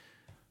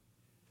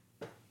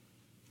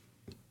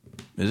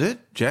 Is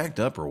it jacked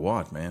up or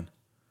what, man?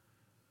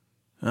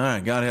 All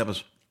right, God help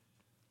us.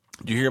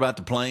 Did you hear about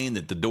the plane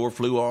that the door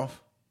flew off?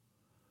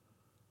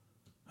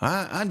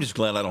 I'm just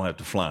glad I don't have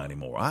to fly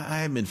anymore. I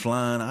haven't been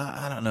flying.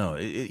 I don't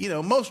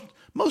know.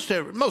 Most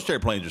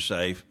airplanes are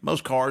safe.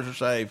 Most cars are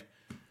safe.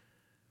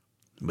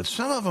 But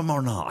some of them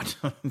are not.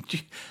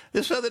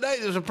 This other day,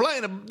 there's a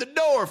plane, the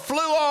door flew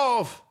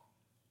off,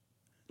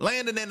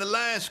 landed in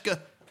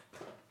Alaska.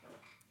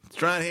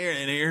 It's right here,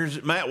 and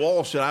here's Matt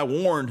Walsh that I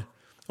warned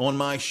on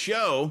my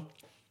show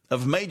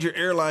of major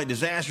airline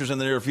disasters in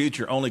the near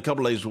future. Only a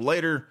couple of days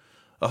later,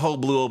 a hole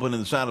blew open in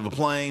the side of a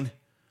plane,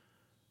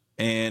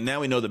 and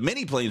now we know that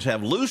many planes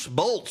have loose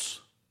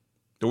bolts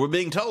that we're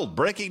being told.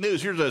 Breaking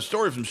news, here's a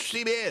story from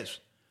CBS.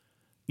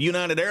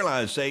 United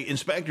Airlines say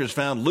inspectors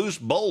found loose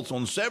bolts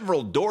on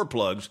several door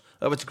plugs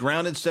of its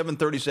grounded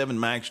 737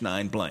 MAX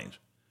 9 planes.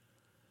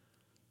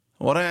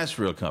 Well, that's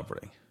real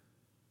comforting.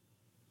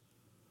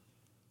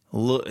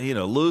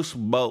 Loose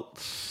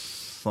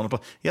bolts on a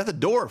plane. Yeah, the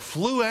door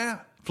flew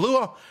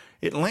off.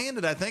 It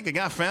landed, I think. A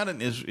guy found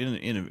it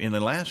in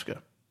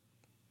Alaska.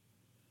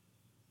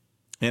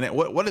 And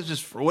what is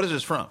this? What is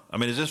this from? I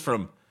mean, is this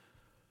from?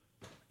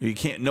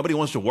 Nobody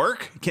wants to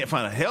work. You can't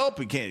find help.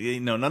 You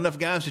can't. Not enough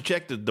guys to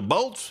check the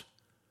bolts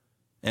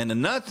and the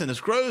nuts and the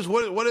screws.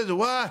 What is it?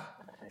 Why?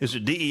 Is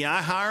it DEI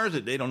hires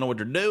that they don't know what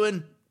they're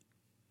doing?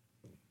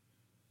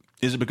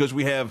 Is it because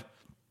we have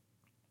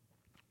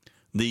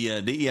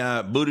the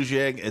DEI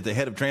Buttigieg at the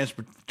head of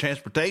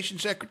transportation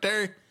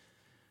secretary?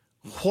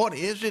 What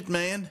is it,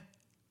 man?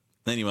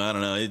 Anyway, I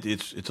don't know.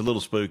 It's a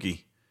little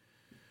spooky.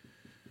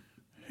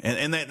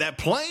 And that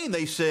plane,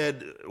 they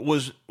said,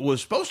 was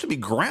supposed to be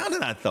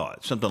grounded, I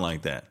thought. Something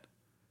like that.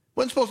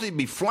 Wasn't supposed to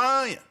be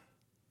flying.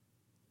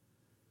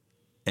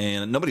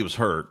 And nobody was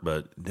hurt,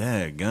 but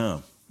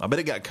daggum. I bet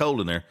it got cold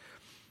in there.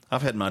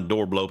 I've had my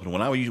door blow open.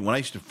 When I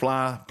used to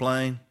fly a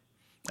plane,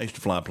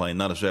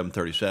 not a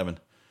 737.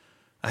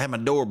 I had my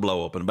door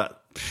blow open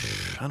about,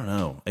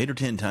 8 or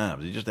 10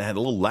 times. It just had a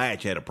little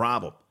latch, had a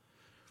problem.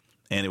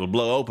 And it would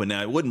blow open.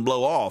 Now, it wouldn't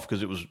blow off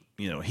because it was,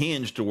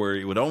 hinged to where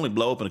it would only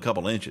blow open a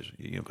couple inches,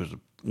 because the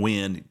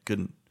wind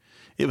couldn't.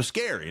 It was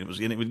scary. And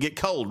it would get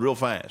cold real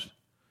fast.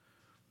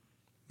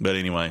 But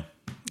anyway,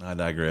 I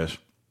digress.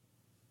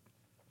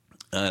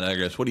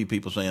 What are you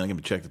people saying? I'm going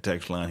to check the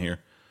text line here.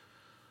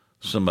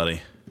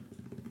 Somebody.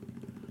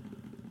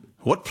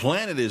 What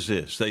planet is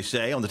this? They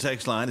say on the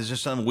text line. Is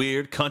this some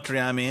weird country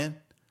I'm in?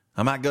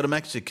 I might go to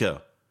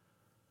Mexico.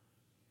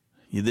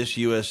 This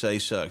USA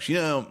sucks.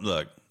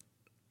 Look,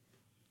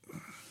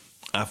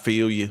 I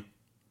feel you.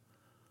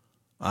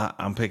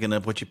 I'm picking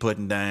up what you're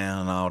putting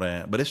down and all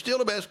that. But it's still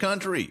the best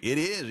country. It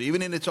is,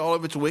 even in all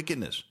of its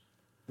wickedness.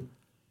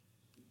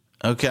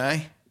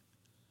 Okay?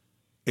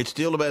 It's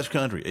still the best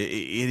country.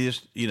 It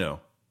is,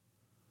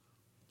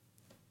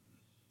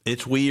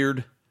 it's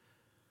weird.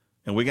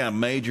 And we got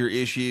major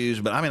issues.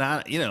 But, I mean,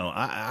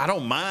 I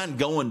don't mind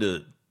going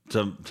to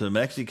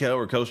Mexico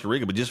or Costa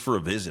Rica, but just for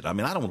a visit. I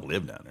mean, I don't want to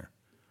live down there.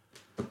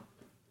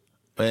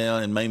 Well,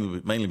 and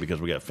mainly because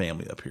we got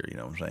family up here, you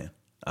know what I'm saying?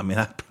 I mean,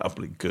 I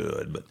probably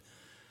could,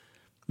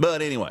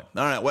 but anyway,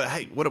 all right. Well,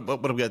 hey, what have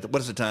we got?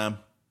 What is the time?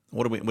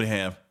 What do we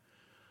have?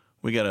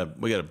 We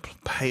gotta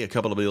pay a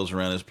couple of bills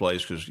around this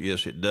place because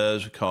yes, it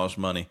does cost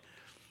money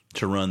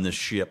to run this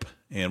ship.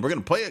 And we're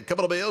gonna pay a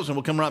couple of bills, and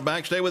we'll come right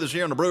back. Stay with us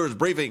here on the Brewers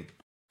Briefing.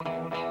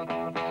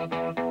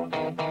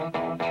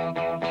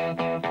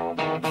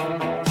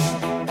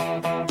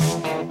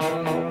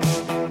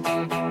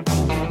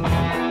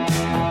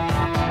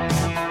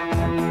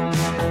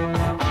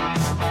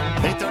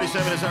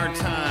 8:37 is our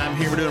time.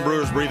 Here we're doing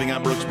Brewers Briefing.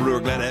 I'm Brooks Brewer.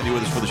 Glad to have you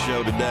with us for the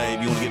show today.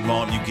 If you want to get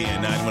involved, you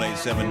can.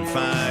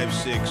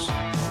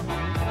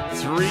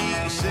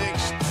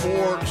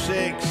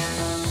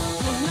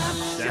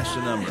 918-756-3646. That's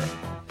the number.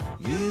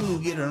 You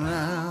get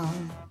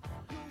around.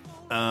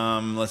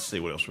 Let's see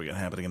what else we got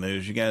happening in the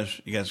news. You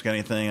guys got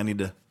anything I need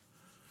to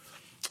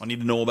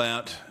know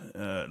about?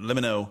 Let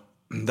me know.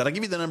 Did I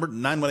give you the number?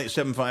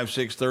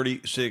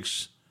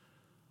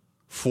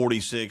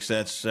 918-756-3646.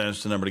 That's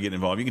the number to get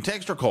involved. You can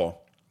text or call.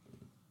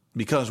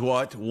 Because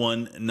what?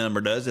 One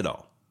number does it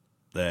all.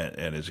 That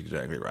is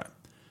exactly right.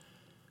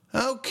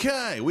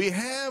 Okay, we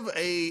have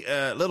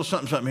a little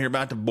something here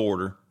about the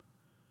border.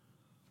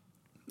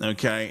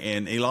 Okay,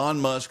 and Elon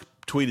Musk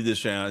tweeted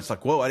this out. It's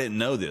like, whoa, I didn't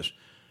know this.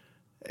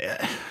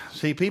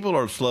 See, people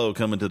are slow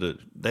coming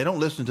they don't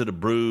listen to the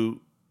Brew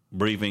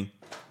Briefing.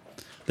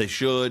 They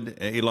should.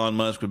 Elon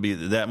Musk would be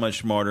that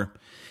much smarter.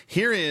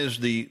 Here is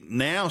the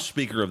now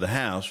Speaker of the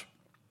House,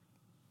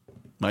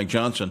 Mike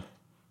Johnson,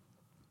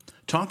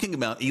 talking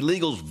about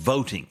illegals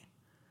voting.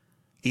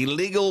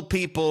 Illegal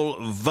people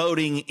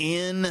voting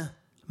in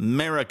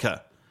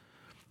America.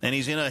 And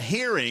he's in a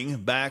hearing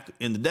back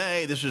in the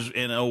day. This is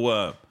in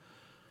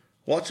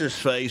what's his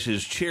face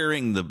is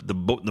chairing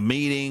the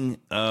meeting.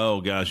 Oh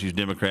gosh, he's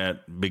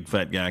Democrat, big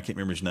fat guy. I can't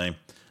remember his name.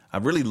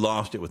 I've really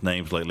lost it with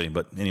names lately.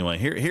 But anyway,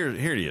 here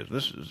it is.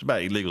 This is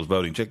about illegals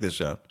voting. Check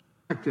this out.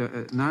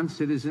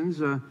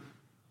 Non-citizens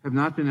have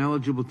not been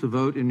eligible to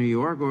vote in New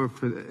York or,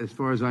 as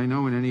far as I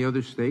know, in any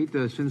other state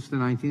since the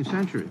 19th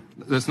century.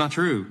 That's not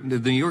true. The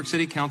New York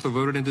City Council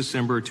voted in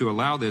December to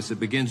allow this. It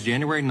begins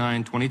January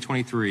 9,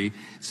 2023.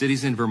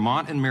 Cities in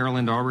Vermont and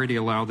Maryland already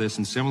allow this,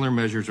 and similar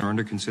measures are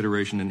under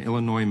consideration in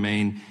Illinois,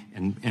 Maine,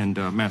 and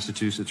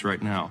Massachusetts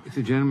right now. If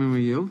the gentleman will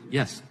yield?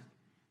 Yes.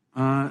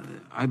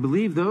 I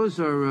believe those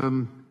are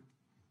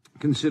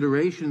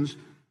considerations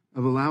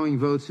of allowing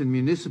votes in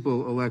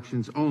municipal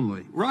elections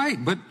only.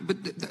 Right, but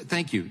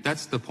thank you.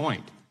 That's the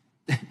point.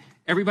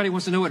 Everybody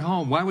wants to know at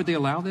home, why would they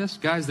allow this?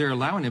 Guys, they're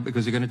allowing it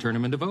because they're going to turn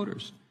them into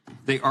voters.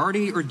 They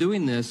already are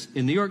doing this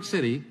in New York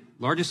City,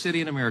 largest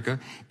city in America,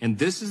 and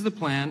this is the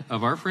plan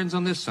of our friends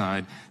on this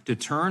side to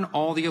turn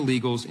all the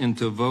illegals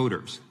into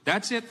voters.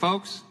 That's it,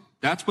 folks.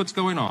 That's what's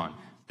going on.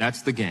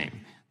 That's the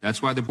game. That's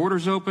why the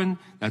border's open.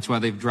 That's why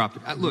they've dropped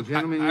it. Look,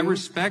 I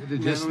respect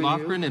Ms.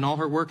 Loughran and all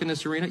her work in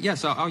this arena.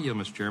 Yes, I'll yield,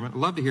 Mr. Chairman. I'd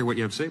love to hear what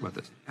you have to say about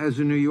this. As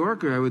a New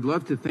Yorker, I would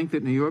love to think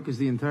that New York is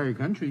the entire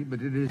country,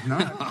 but it is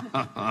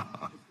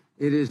not.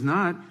 It is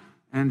not,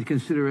 and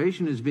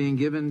consideration is being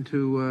given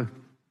to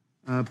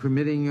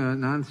permitting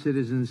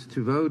non-citizens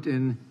to vote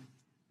in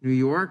New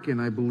York,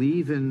 and I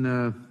believe in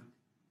the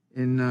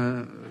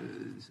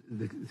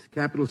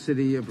capital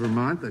city of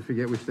Vermont. I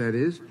forget which that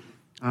is.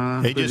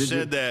 He just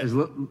said that. As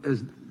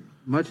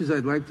much as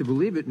I'd like to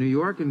believe it, New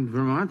York and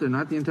Vermont are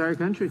not the entire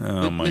country.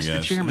 Oh, my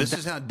gosh. This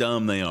is how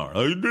dumb they are.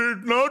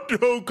 It's not the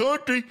whole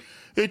country.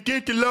 It's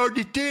just the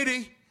largest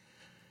city.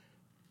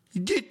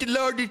 It's just the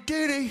largest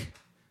city.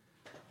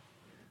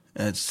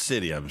 That's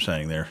city, I'm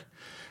saying there.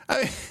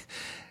 I mean,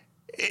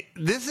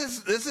 this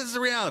is the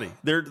reality.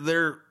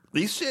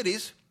 These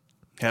cities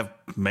have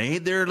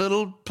made their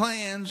little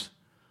plans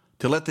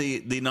to let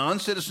the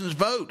non-citizens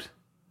vote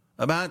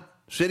about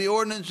city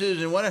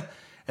ordinances and whatever.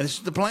 And this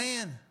is the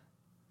plan.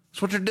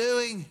 That's what they're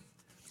doing.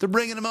 They're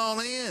bringing them all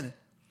in.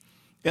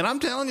 And I'm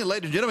telling you,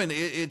 ladies and gentlemen,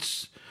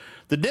 it's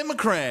the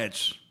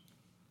Democrats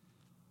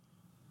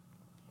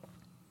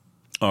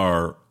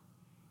are,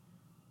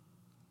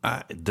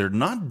 they're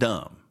not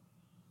dumb.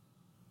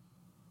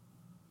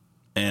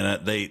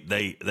 And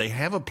they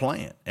have a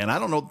plan. And I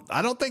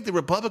don't think the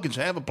Republicans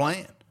have a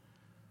plan.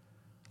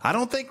 I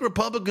don't think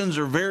Republicans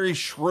are very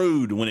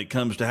shrewd when it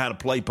comes to how to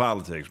play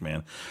politics,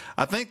 man.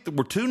 I think that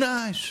we're too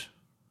nice.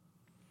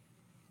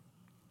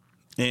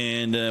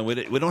 And we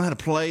don't know how to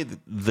play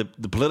the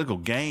political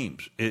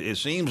games, it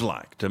seems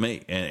like, to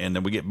me. And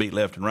then we get beat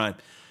left and right.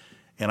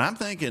 And I'm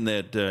thinking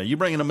that you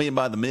bringing them in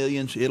by the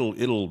millions,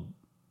 it'll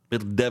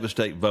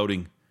devastate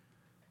voting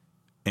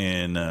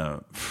and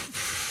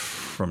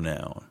from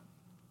now on.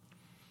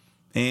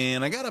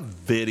 And I got a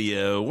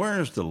video.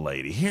 Where's the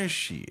lady? Here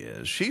she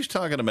is. She's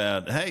talking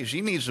about, hey, she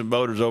needs some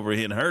voters over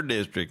in her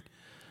district.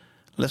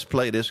 Let's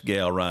play this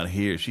gal right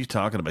here. She's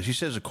talking about, she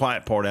says the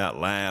quiet part out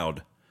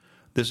loud.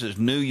 This is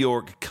New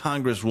York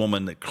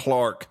Congresswoman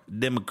Clark,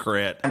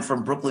 Democrat. I'm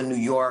from Brooklyn, New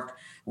York.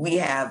 We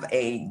have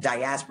a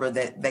diaspora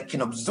that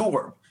can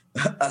absorb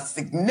a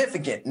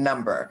significant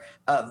number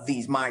of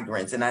these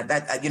migrants. And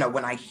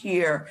when I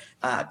hear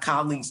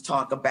colleagues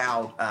talk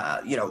about,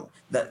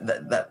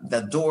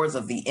 the doors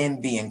of the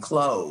inn being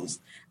closed,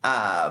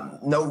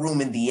 no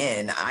room in the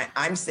inn,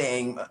 I'm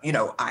saying,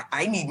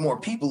 I need more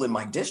people in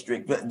my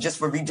district, but just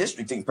for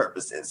redistricting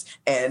purposes.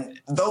 And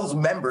those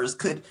members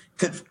could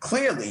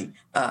clearly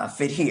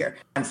fit here.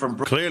 And from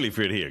clearly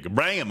fit here.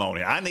 Bring them on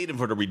here. I need them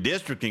for the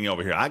redistricting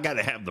over here. I got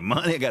to have the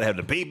money. I got to have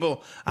the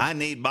people. I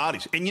need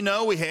bodies. And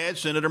we had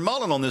Senator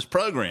Mullen on this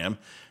program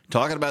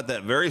talking about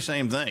that very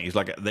same thing. He's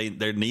like, they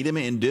need them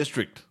in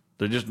district.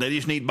 They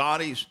just need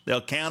bodies.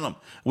 They'll count them.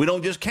 We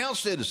don't just count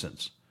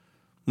citizens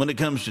when it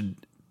comes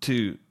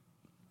to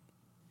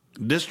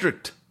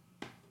district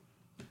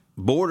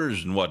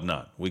borders and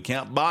whatnot. We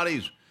count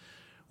bodies,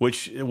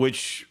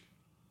 which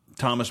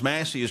Thomas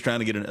Massey is trying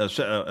to get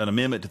an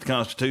amendment to the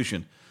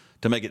Constitution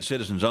to make it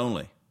citizens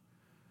only.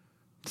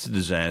 It's a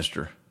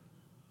disaster.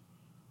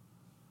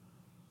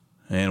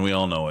 And we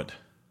all know it.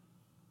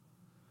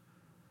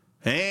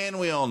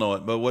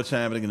 But what's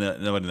happening?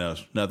 Nobody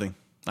knows. Nothing.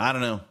 I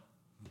don't know.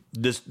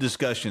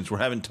 Discussions. We're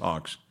having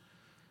talks.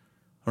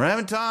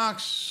 And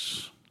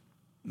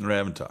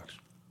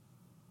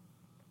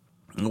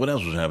what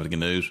else was happening in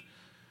the news?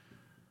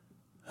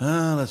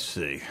 Let's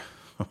see.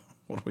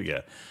 What do we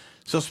got?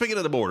 So speaking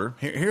of the border,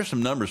 here's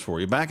some numbers for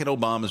you. Back in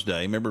Obama's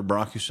day, remember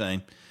Barack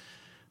Hussein?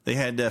 They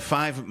had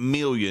 5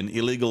 million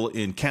illegal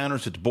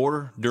encounters at the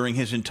border during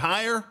his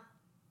entire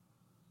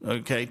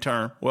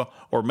term. Well,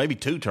 or maybe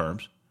 2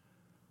 terms.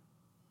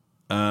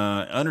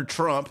 Under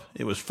Trump,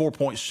 it was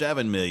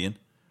 4.7 million,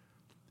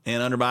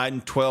 and under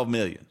Biden, 12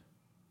 million.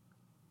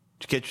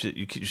 Did you catch it?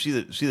 You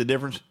see the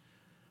difference?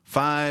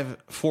 5,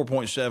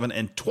 4.7,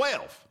 and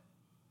 12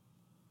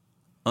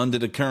 under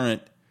the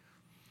current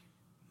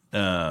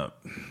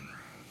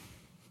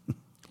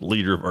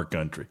leader of our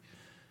country.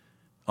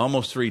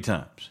 Almost 3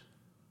 times.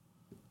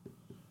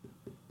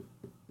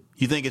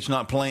 You think it's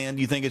not planned?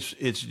 You think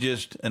it's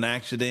just an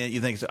accident?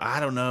 You think it's, I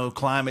don't know,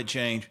 climate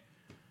change?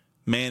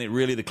 Man,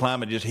 the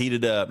climate just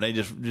heated up. They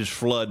just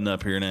flooding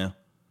up here now.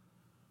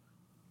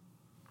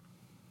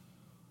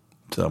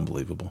 It's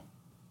unbelievable.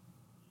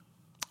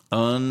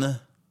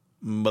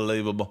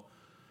 Unbelievable.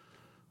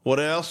 What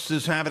else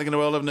is happening in the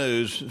world of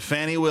news?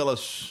 Fannie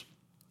Willis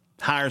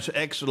hires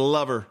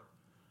ex-lover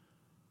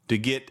to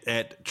get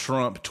at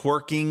Trump,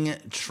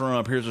 twerking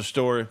Trump. Here's a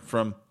story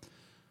from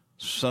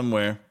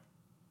somewhere.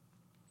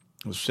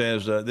 It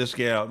says this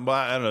gal,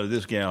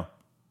 this gal.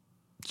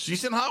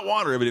 She's in hot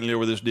water evidently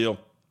over this deal.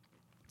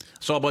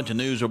 Saw a bunch of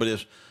news over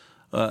this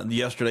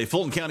yesterday.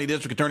 Fulton County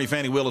District Attorney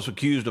Fannie Willis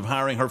accused of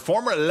hiring her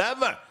former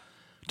lover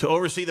to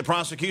oversee the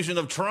prosecution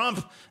of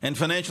Trump and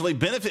financially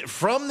benefit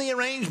from the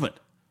arrangement.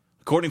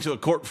 According to a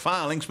court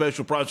filing,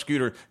 Special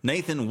Prosecutor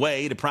Nathan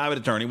Wade, a private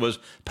attorney, was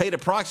paid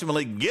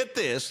approximately, get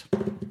this,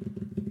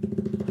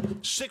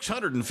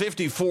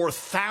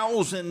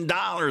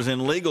 $654,000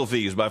 in legal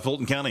fees by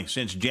Fulton County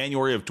since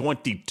January of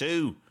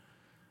 22.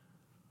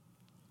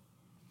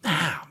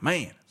 Ah,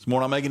 man, it's more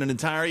than I'm making an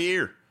entire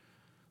year.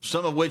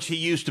 Some of which he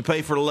used to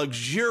pay for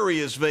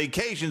luxurious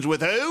vacations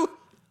with who?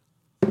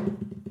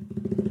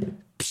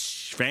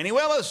 Fannie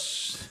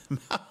Willis.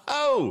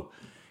 Oh,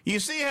 you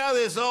see how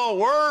this all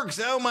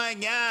works? Oh, my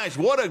gosh.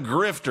 What a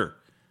grifter.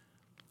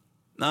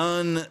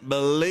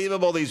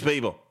 Unbelievable, these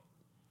people.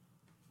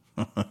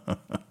 Well,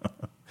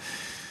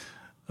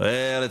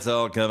 it's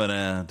all coming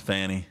out,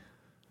 Fannie.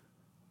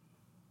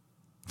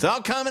 It's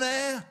all coming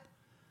out.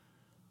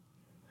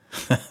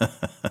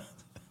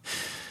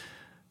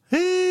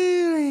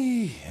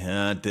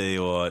 I tell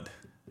you what,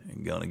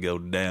 it's going to go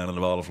down in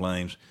a ball of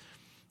flames.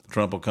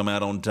 Trump will come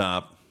out on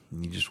top.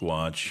 You just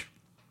watch.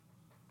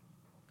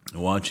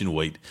 Watch and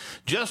wait.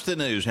 Just the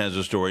News has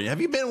a story.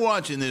 Have you been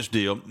watching this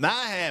deal?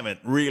 I haven't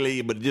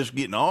really, but just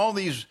getting all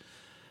these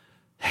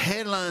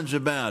headlines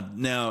about.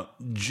 Now,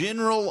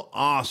 General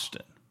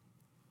Austin,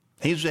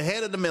 he's the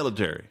head of the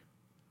military.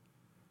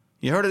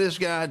 You heard of this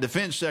guy?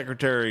 Defense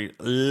Secretary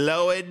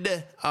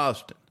Lloyd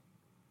Austin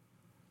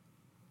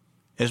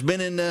has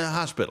been in the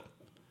hospital.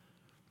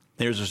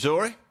 Here's the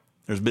story.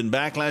 There's been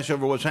backlash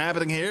over what's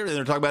happening here, and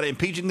they're talking about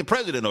impeaching the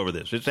president over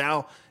this. It's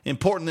how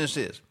important this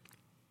is.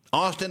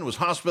 Austin was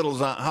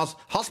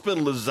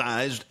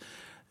hospitalized,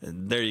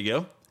 there you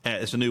go,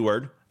 it's a new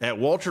word, at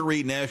Walter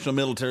Reed National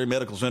Military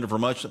Medical Center for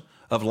much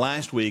of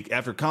last week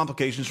after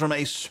complications from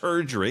a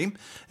surgery,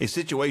 a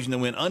situation that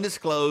went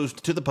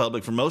undisclosed to the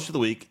public for most of the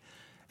week,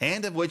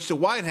 and of which the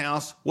White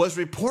House was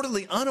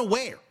reportedly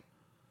unaware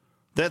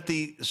that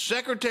the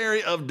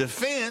Secretary of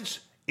Defense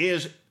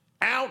is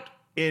out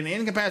and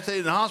incapacitated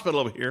in the hospital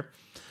over here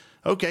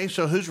Okay,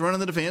 so who's running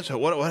the defense?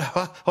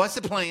 What's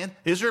the plan?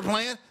 Is there a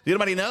plan? Does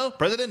anybody know?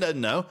 President doesn't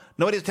know.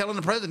 Nobody's telling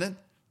the president.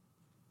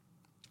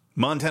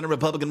 Montana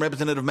Republican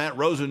Representative Matt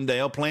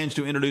Rosendale plans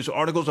to introduce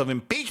articles of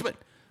impeachment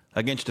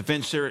against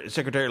Defense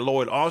Secretary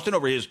Lloyd Austin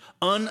over his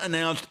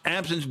unannounced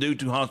absence due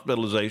to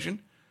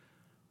hospitalization.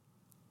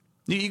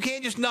 You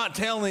can't just not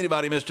tell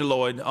anybody, Mr.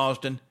 Lloyd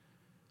Austin.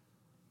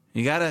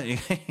 There's got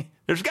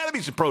to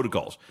be some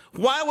protocols.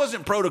 Why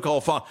wasn't protocol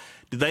followed?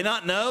 Did they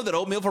not know that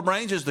Oatmeal for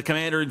Brains is the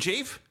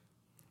commander-in-chief?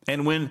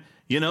 And when,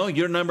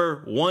 your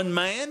number one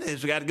man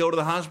has got to go to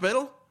the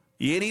hospital,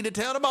 you need to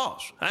tell the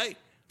boss, hey,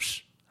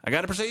 I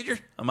got a procedure.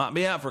 I might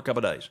be out for a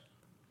couple of days.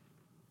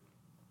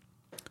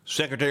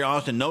 Secretary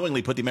Austin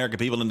knowingly put the American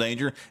people in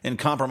danger and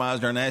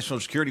compromised our national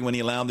security when he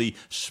allowed the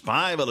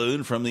spy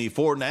balloon from the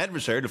foreign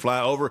adversary to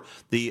fly over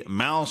the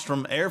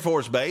Malmstrom Air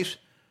Force Base,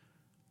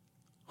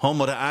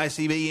 home of the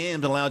ICBMs,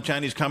 and allowed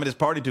Chinese Communist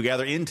Party to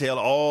gather intel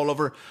all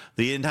over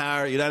the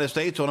entire United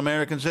States on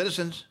American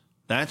citizens.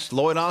 That's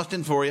Lloyd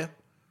Austin for you.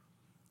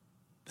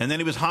 And then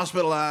he was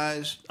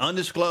hospitalized,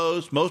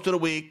 undisclosed, most of the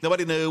week.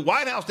 Nobody knew.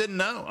 White House didn't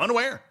know.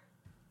 Unaware.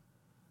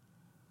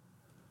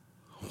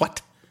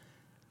 What?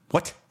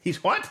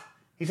 He's what?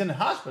 He's in the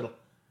hospital.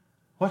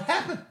 What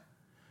happened?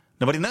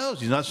 Nobody knows.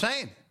 He's not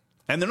saying.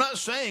 And they're not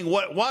saying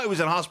why he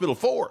was in hospital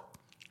for.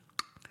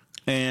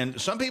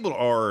 And some people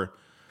are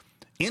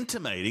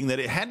intimating that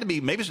it had to be,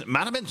 maybe it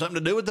might have been something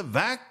to do with the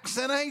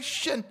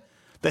vaccination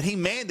that he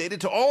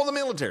mandated to all the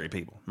military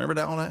people.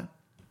 Remember all that?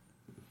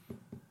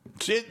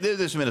 See,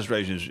 this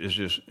administration is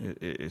just,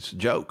 it's a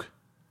joke.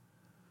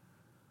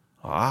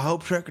 I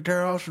hope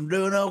Secretary Austin's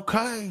doing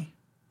okay.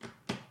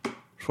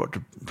 That's what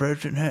the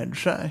president had to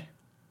say.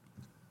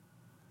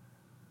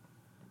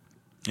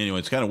 Anyway,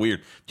 it's kind of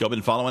weird. Y'all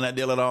been following that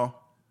deal at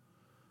all?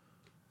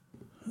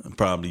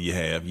 Probably you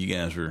have. You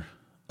guys are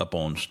up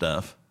on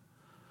stuff.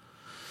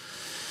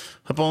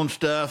 Okay,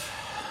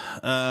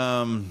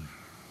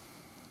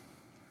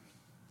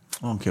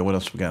 what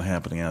else we got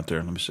happening out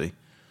there? Let me see.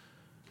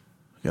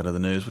 We got other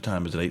news. What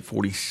time is it?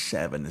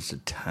 8:47 is the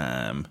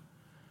time.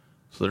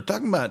 So they're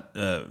talking about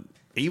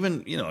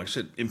even, like I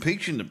said,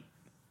 impeaching the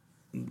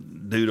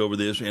dude over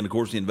this, and of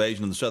course the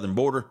invasion of the southern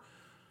border.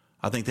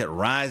 I think that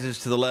rises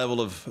to the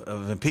level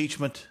of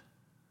impeachment.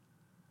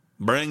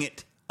 Bring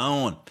it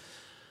on.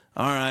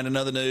 All right,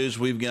 another news.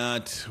 We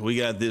got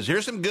this.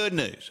 Here's some good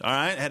news. All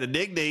right, had to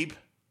dig deep,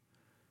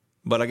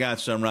 but I got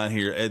some right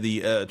here.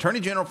 The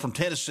Attorney General from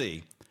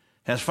Tennessee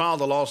has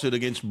filed a lawsuit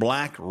against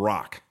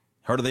BlackRock.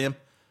 Heard of them?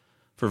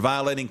 For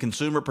violating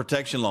consumer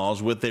protection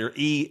laws with their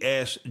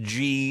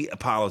ESG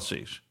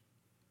policies.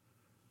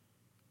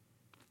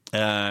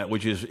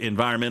 Which is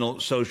environmental,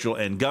 social,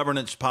 and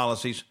governance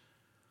policies.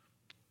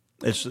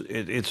 It's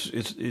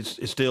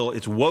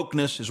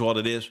wokeness is what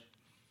it is.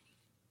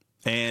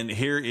 And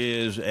here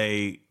is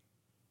a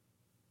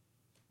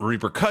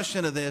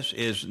repercussion of this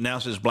is now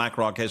says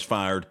BlackRock has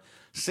fired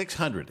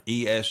 600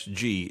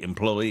 ESG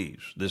employees.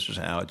 This is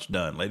how it's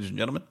done, ladies and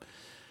gentlemen.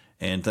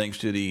 And thanks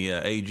to the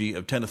AG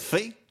of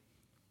Tennessee,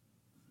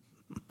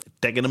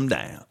 taking them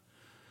down.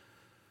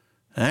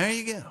 There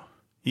you go.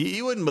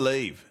 You wouldn't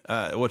believe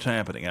what's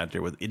happening out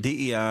there with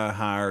DEI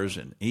hires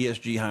and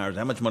ESG hires,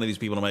 how much money these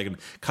people are making,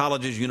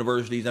 colleges,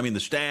 universities, the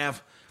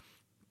staff.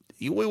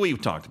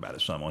 We've talked about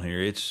it some on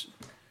here. It's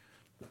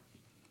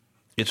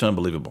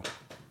unbelievable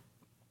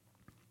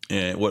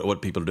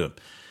what people are doing.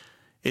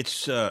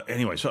 It's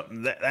anyway, so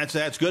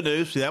that's good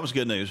news. See, that was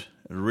good news.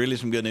 Really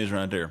some good news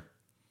right there.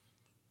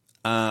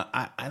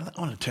 I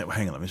want to tell you,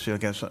 hang on, let me see. I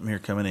got something here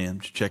coming in.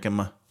 Just checking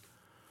my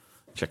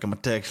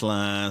text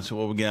line. So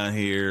what we got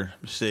here?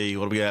 Let's see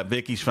what we got.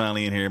 Vicky's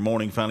finally in here.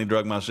 Morning, finally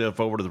drug myself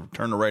over to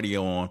turn the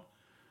radio on.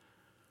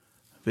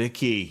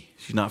 Vicky,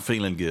 she's not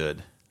feeling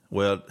good.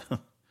 Well,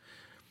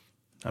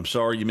 I'm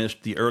sorry you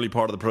missed the early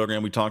part of the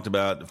program. We talked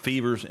about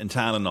fevers and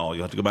Tylenol.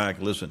 You'll have to go back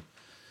and listen.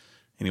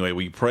 Anyway,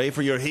 we pray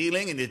for your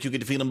healing and that you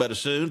get to feeling better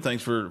soon.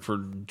 Thanks for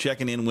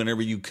checking in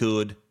whenever you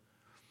could.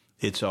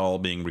 It's all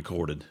being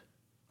recorded.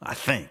 I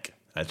think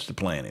that's the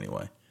plan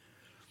anyway.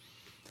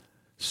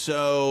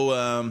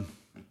 So,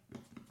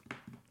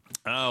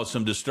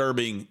 some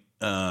disturbing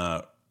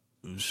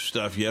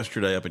stuff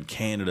yesterday up in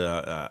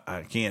Canada.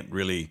 I can't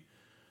really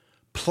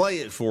play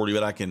it for you,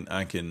 but I can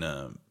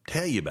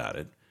tell you about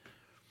it.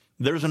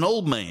 There's an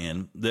old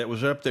man that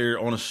was up there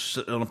on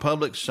a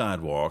public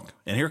sidewalk,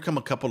 and here come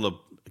a couple of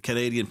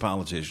Canadian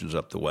politicians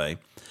up the way,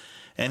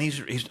 and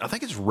he's I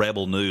think it's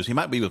Rebel News. He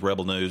might be with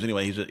Rebel News.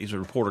 Anyway, he's a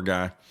reporter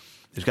guy.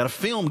 He's got a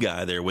film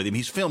guy there with him.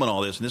 He's filming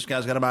all this, and this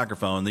guy's got a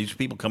microphone. These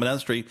people coming down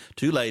the street,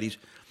 two ladies,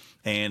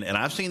 and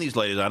I've seen these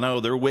ladies. I know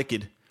they're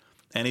wicked.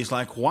 And he's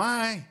like,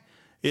 why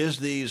is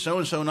the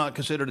so-and-so not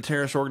considered a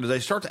terrorist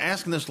organization? He starts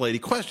asking this lady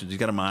questions. He's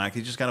got a mic.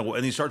 He's just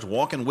and he starts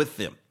walking with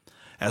them.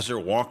 As they're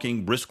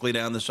walking briskly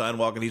down the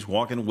sidewalk, and he's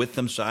walking with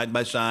them side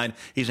by side.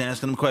 He's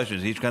asking them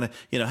questions. He's kind of,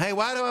 hey,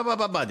 why?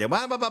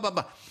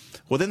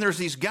 Well, then there's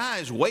these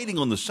guys waiting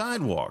on the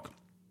sidewalk.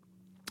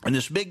 And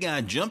this big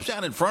guy jumps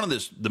out in front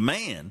of the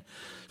man,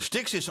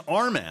 sticks his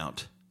arm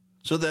out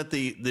so that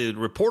the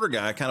reporter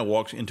guy kind of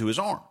walks into his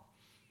arm.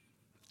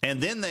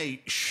 And then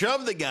they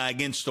shove the guy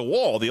against the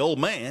wall, the old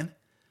man,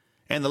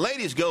 and the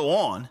ladies go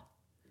on,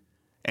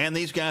 and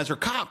these guys are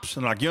cops.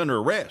 And like, you're under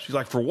arrest. He's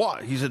like, for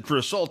what? He said, for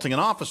assaulting an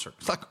officer.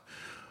 It's like,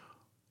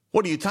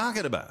 what are you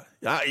talking about?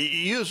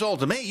 You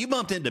assaulted me. You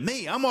bumped into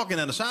me. I'm walking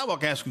down the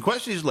sidewalk asking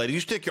questions to these ladies. You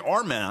stick your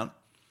arm out,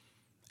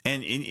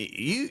 and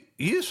you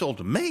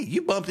assaulted me.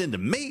 You bumped into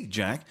me,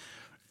 Jack.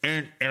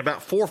 And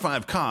about 4 or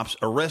 5 cops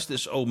arrest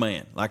this old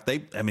man. Like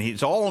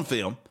it's all on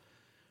film.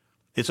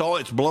 It's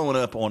blowing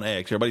up on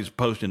X. Everybody's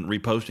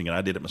reposting it.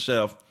 I did it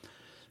myself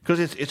because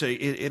it's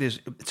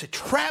a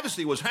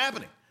travesty what's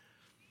happening.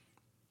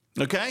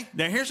 Okay,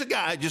 now here's a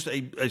guy, just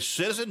a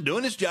citizen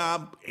doing his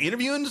job,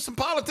 interviewing some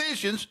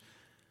politicians,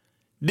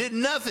 did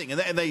nothing, and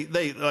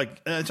they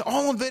like it's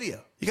all on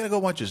video. You got to go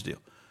watch this deal.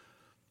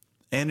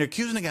 And they're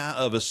accusing the guy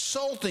of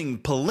assaulting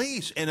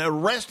police and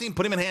arresting him,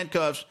 put him in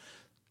handcuffs,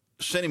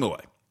 send him away.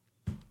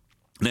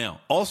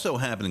 Now, also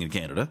happening in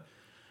Canada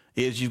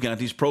is you've got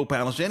these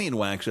pro-Palestinian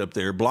whacks up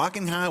there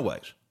blocking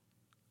highways.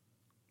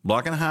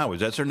 Blocking highways.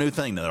 That's their new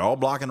thing. They're all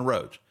blocking the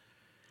roads.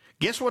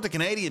 Guess what the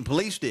Canadian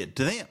police did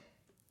to them?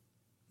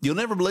 You'll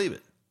never believe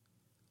it.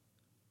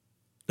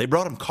 They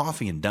brought them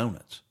coffee and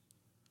donuts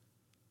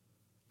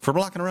for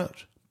blocking the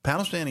roads.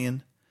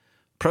 Palestinian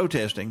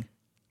protesting,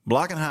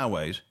 blocking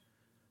highways,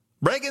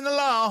 breaking the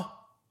law.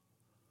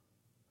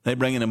 They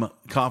bring them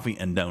coffee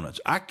and donuts.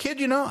 I kid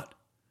you not.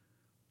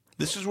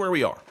 This is where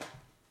we are.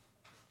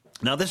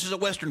 Now, this is a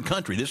Western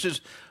country. This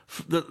is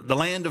the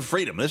land of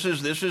freedom. This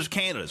is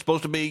Canada. It's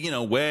supposed to be,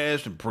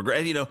 West and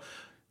progressive.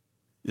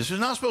 This is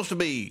not supposed to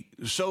be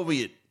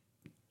Soviet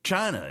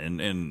China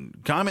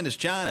and communist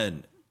China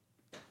and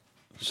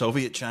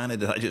Soviet China.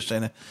 Did I just say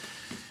that?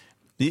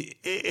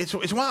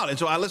 It's wild. And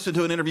so I listened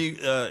to an interview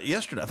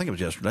yesterday. I think it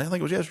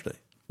was yesterday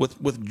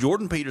with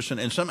Jordan Peterson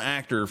and some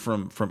actor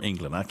from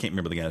England. I can't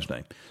remember the guy's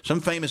name. Some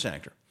famous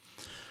actor.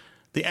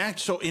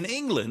 So in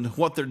England,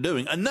 what they're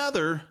doing,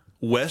 another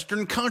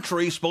Western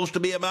country supposed to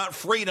be about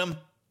freedom,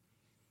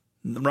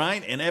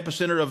 right? An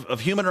epicenter of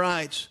human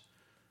rights.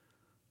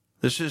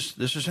 This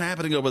is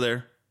happening over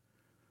there.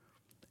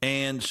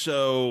 And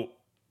so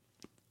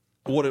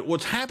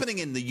what's happening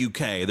in the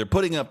UK, they're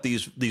putting up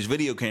these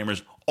video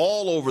cameras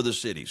all over the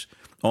cities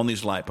on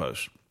these light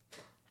posts.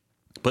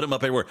 Put them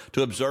up everywhere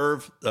to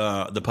observe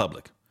the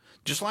public.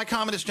 Just like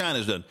Communist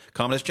China's done.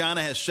 Communist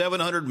China has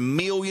 700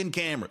 million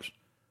cameras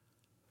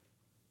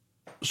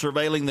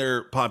surveilling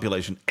their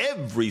population.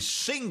 Every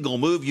single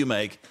move you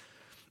make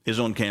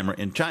is on camera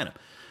in China.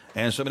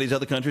 And some of these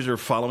other countries are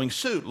following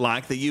suit,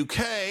 like the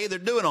UK. They're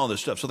doing all this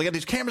stuff. So they got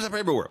these cameras up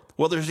everywhere.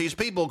 Well, there's these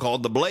people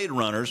called the Blade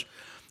Runners,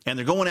 and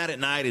they're going out at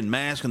night in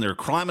masks, and they're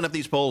climbing up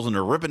these poles, and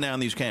they're ripping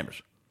down these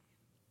cameras.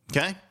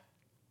 Okay?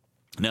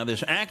 Now,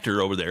 this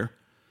actor over there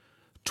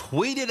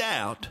tweeted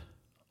out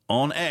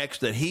on X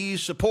that he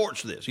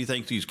supports this. He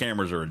thinks these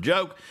cameras are a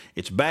joke.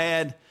 It's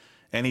bad.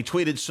 And he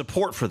tweeted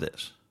support for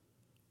this.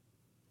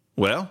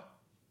 Well,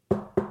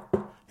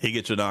 he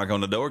gets a knock on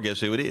the door.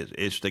 Guess who it is?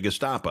 It's the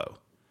Gestapo.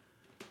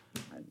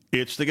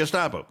 It's the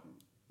Gestapo.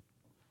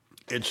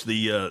 It's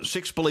the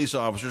 6 police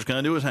officers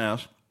come to his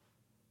house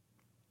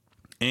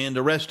and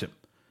arrest him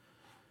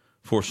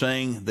for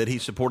saying that he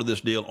supported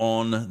this deal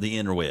on the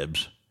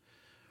interwebs.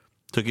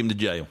 Took him to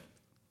jail.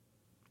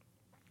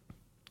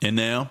 And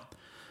now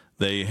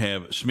they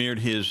have smeared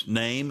his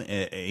name.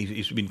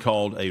 He's been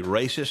called a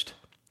racist.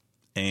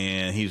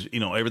 And he's,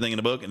 everything in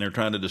the book, and they're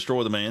trying to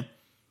destroy the man.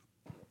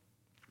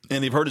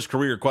 And they've hurt his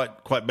career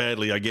quite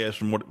badly, I guess,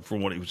 from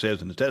what he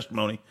says in the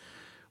testimony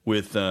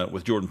with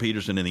Jordan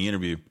Peterson in the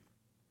interview.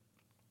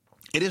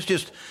 It is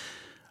just,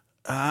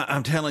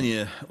 I'm telling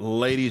you,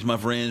 ladies, my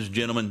friends,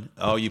 gentlemen,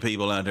 all you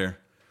people out there,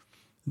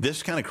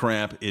 this kind of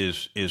crap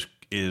is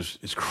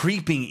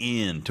creeping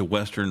into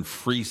Western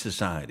free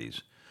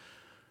societies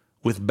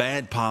with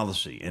bad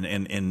policy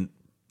and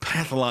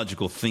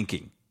pathological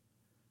thinking.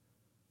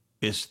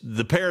 It's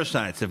the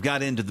parasites have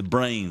got into the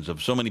brains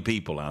of so many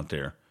people out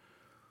there.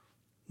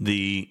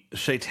 The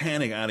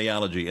satanic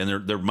ideology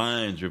and their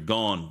minds have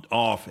gone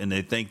off, and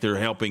they think they're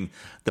helping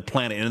the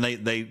planet. And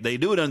they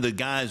do it under the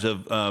guise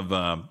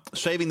of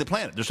saving the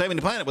planet. They're saving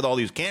the planet with all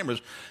these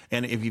cameras.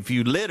 And if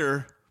you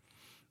litter,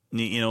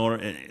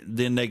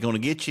 then they're going to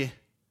get you.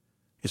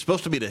 It's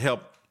supposed to be to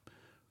help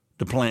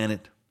the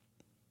planet.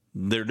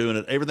 They're doing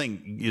it.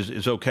 Everything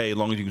is okay as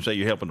long as you can say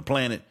you're helping the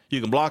planet.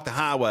 You can block the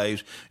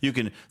highways. You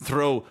can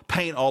throw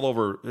paint all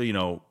over,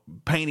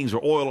 paintings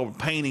or oil over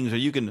paintings, or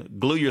you can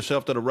glue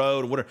yourself to the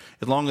road or whatever.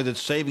 As long as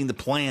it's saving the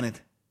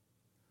planet,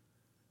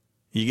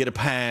 you get a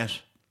pass.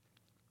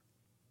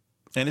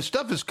 And this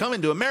stuff is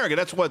coming to America.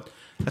 That's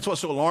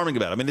what's so alarming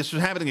about it. I mean, this is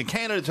happening in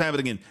Canada. It's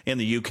happening in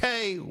the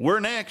UK. We're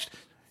next.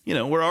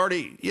 We're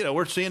already,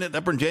 we're seeing it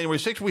up in January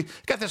 6th. We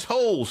got this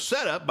whole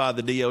setup by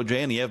the DOJ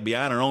and the FBI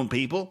and our own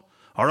people.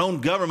 Our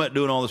own government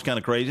doing all this kind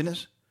of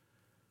craziness.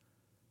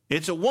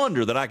 It's a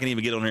wonder that I can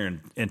even get on here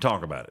and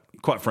talk about it,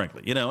 quite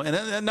frankly.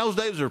 And those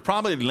days are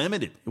probably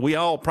limited. We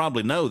all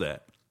probably know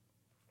that.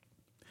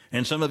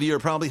 And some of you are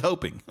probably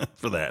hoping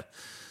for that,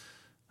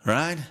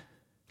 right?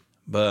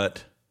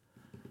 But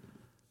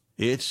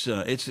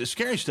It's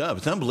scary stuff.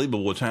 It's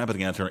unbelievable what's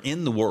happening out there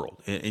in the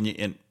world.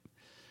 And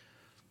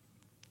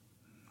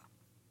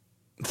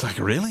it's like,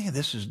 really?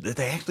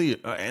 They actually,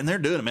 and they're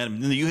doing it,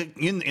 man.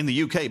 In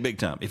the UK, big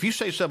time. If you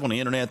say stuff on the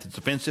internet that's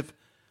offensive,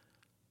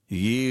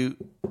 you're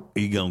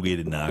going to get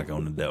a knock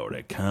on the door.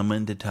 They're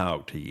coming to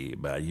talk to you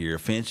about your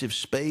offensive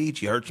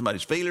speech. You hurt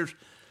somebody's feelings.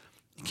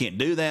 You can't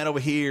do that over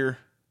here.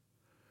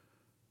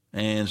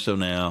 And so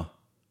now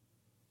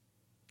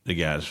the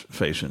guy's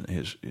facing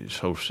his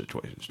whole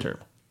situation. It's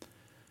terrible.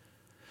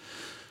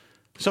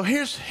 So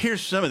here's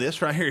some of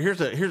this right here.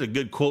 Here's a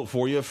good quote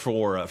for you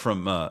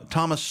from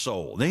Thomas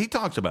Sowell. He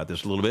talks about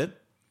this a little bit.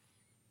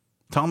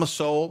 Thomas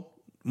Sowell,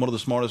 one of the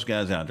smartest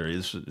guys out there.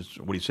 This is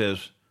what he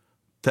says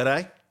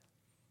today.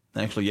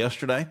 Actually,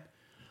 yesterday.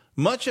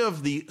 Much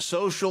of the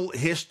social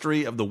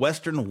history of the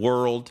Western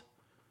world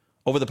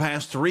over the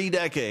past 3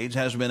 decades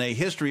has been a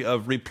history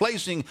of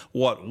replacing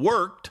what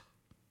worked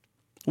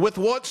with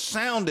what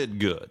sounded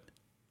good.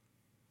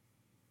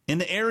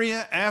 In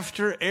area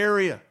after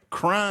area,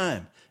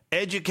 crime,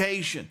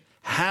 education,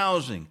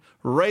 housing,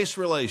 race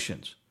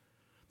relations.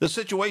 The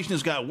situation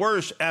has got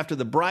worse after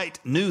the bright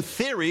new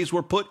theories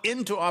were put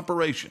into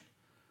operation.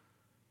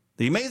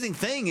 The amazing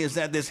thing is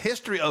that this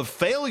history of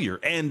failure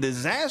and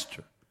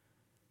disaster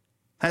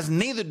has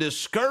neither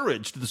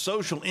discouraged the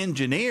social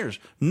engineers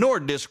nor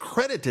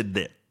discredited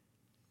them.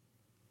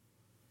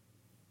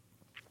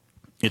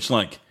 It's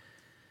like,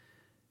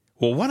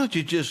 well, why don't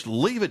you just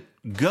leave it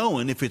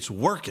going if it's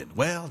working?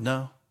 Well,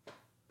 no.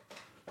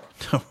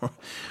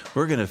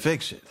 We're going to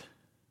fix it.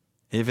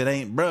 If it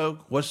ain't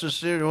broke, what's the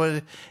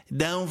secret?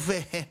 Don't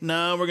fix.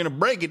 No, we're going to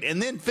break it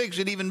and then fix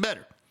it even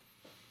better.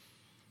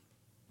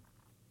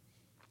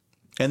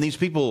 And these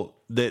people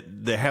that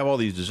have all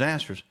these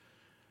disasters,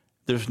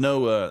 there's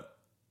no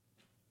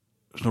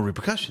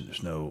repercussion.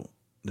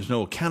 There's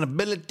no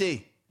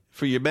accountability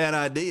for your bad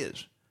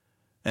ideas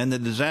and the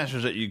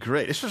disasters that you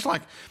create. It's just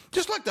like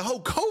the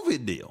whole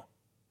COVID deal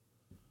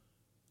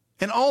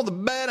and all the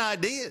bad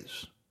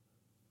ideas,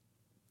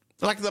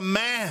 like the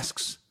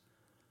masks.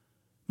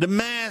 The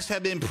masks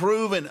have been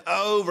proven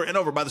over and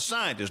over by the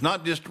scientists,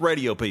 not just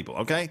radio people.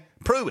 Okay,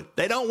 proven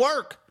they don't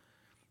work.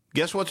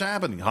 Guess what's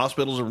happening?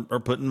 Hospitals are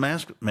putting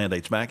mask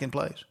mandates back in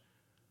place.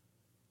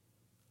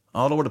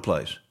 All over the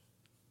place.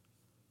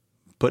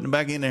 Putting them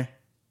back in there.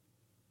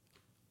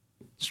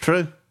 It's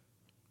true.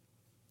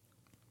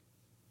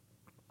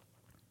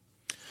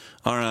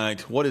 All right,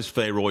 what is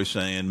Fayroy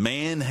saying?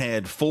 Man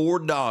had 4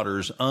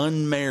 daughters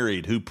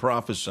unmarried who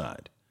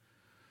prophesied.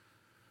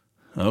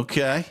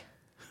 Okay.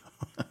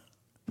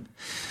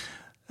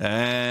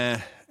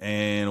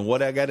 And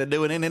what I got to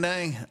do with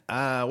anything? What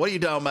are you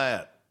talking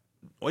about?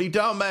 What are you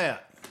talking about?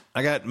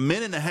 I got 1.5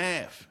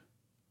 men,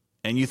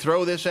 and you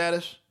throw this at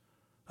us?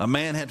 A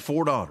man had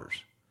 4 daughters,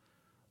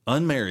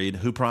 unmarried,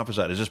 who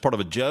prophesied. Is this part of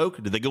a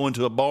joke? Did they go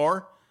into a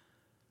bar?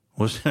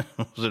 Was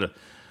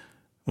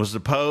the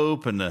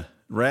Pope and the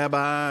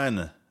rabbi and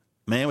the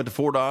man with the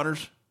 4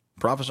 daughters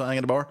prophesying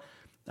at a bar?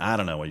 I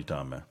don't know what you're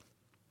talking about.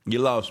 You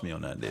lost me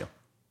on that deal.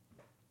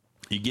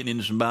 You getting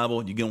into some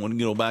Bible? You want to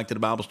go back to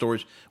the Bible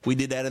stories? We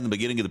did that in the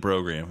beginning of the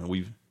program.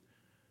 We've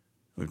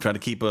tried to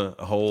keep a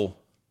whole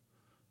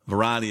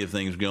variety of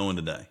things going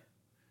today.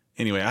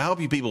 Anyway, I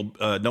hope you people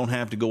don't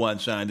have to go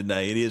outside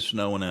today. It is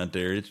snowing out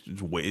there. It's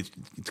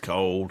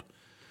cold.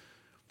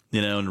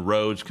 You know, and the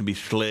roads can be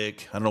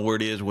slick. I don't know where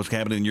it is, what's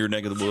happening in your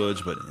neck of the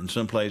woods, but in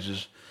some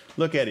places,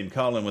 look at him,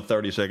 call him with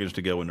 30 seconds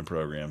to go in the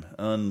program.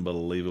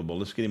 Unbelievable.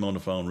 Let's get him on the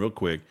phone real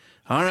quick.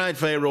 All right,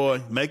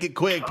 Fayroy, make it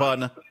quick,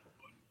 partner.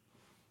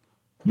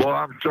 Well,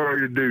 I'm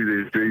sorry to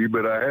do this to you,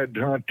 but I had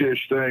to hunt this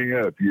thing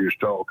up you was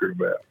talking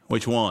about.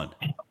 Which one?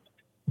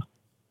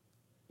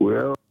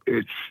 Well,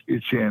 it's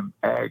in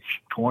Acts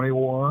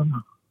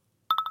 21.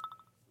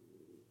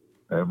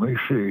 Let me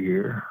see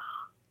here.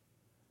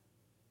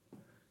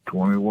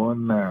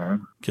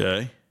 21:9.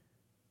 Okay.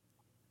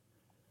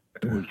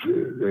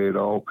 They had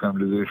all come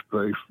to this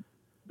place.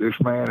 This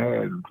man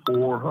had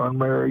 4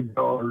 unmarried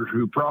daughters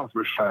who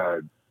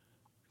prophesied.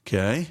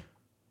 Okay.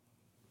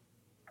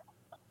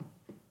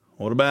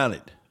 What about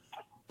it?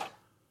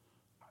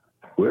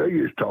 Well,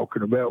 you're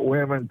talking about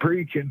women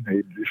preaching.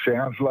 It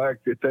sounds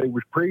like that they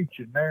was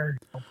preaching there,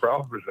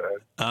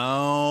 prophesied.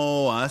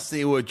 Oh, I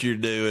see what you're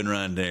doing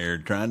right there.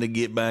 Trying to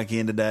get back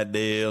into that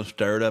deal,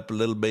 stir it up a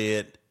little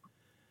bit.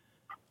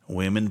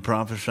 Women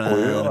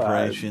prophesying,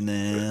 preaching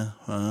now,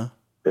 huh?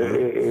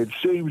 It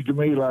seems to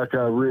me like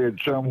I read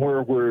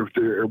somewhere where if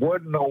there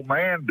wasn't no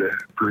man to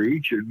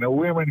preach and no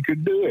women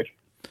could do it.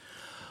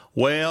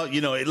 Well,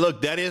 you know,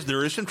 look, there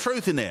is some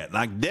truth in that.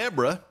 Like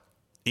Deborah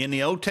in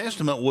the Old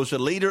Testament was a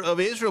leader of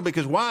Israel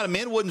because why? The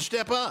men wouldn't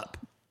step up.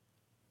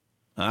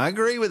 I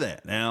agree with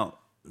that. Now,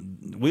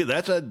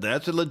 that's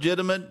a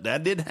legitimate,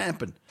 that did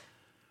happen.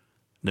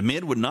 The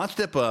men would not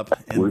step up,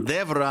 and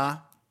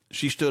Deborah,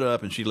 she stood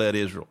up and she led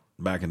Israel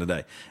back in the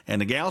day. And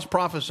the gals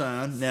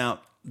prophesying. Now,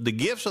 the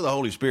gifts of the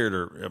Holy Spirit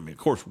are, of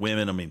course,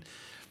 women,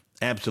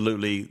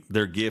 absolutely,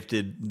 they're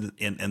gifted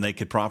and they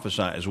could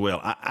prophesy as well.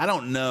 I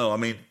don't know.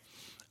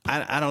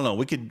 I don't know.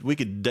 We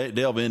could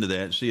delve into that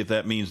and see if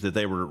that means that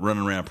they were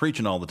running around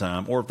preaching all the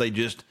time, or if they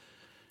just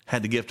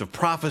had the gift of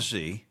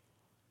prophecy.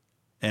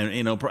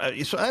 And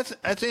so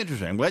that's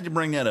interesting. I'm glad you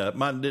bring that up.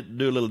 Might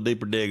do a little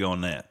deeper dig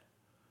on that.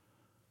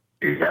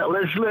 Yeah,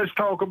 let's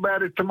talk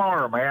about it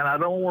tomorrow, man. I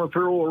don't want to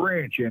throw a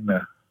wrench in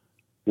the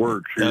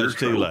works here. No, it's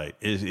too late.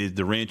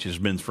 The wrench has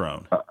been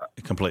thrown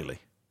completely.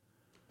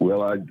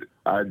 Well,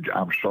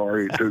 I'm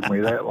sorry it took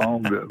me that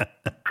long to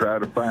try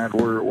to find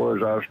where it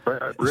was. I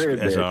read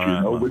That's that,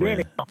 all right, But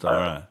anyhow, it's all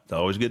right. It's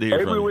always good to hear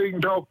from you. Maybe we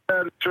can talk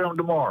about it some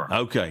tomorrow.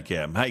 Okay,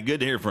 Captain. Hey, good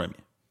to hear from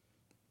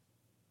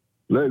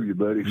you. Love you,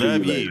 buddy. See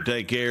Love you you. later.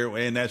 Take care.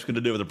 And that's going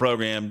to do with the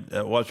program.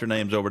 What's her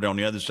name's over there on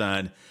the other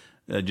side,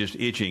 just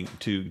itching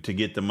to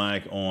get the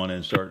mic on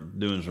and start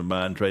doing some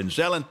buying, trading,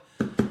 selling.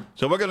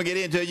 So we're going to get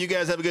into it. You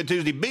guys have a good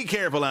Tuesday. Be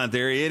careful out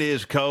there. It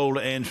is cold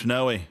and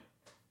snowy.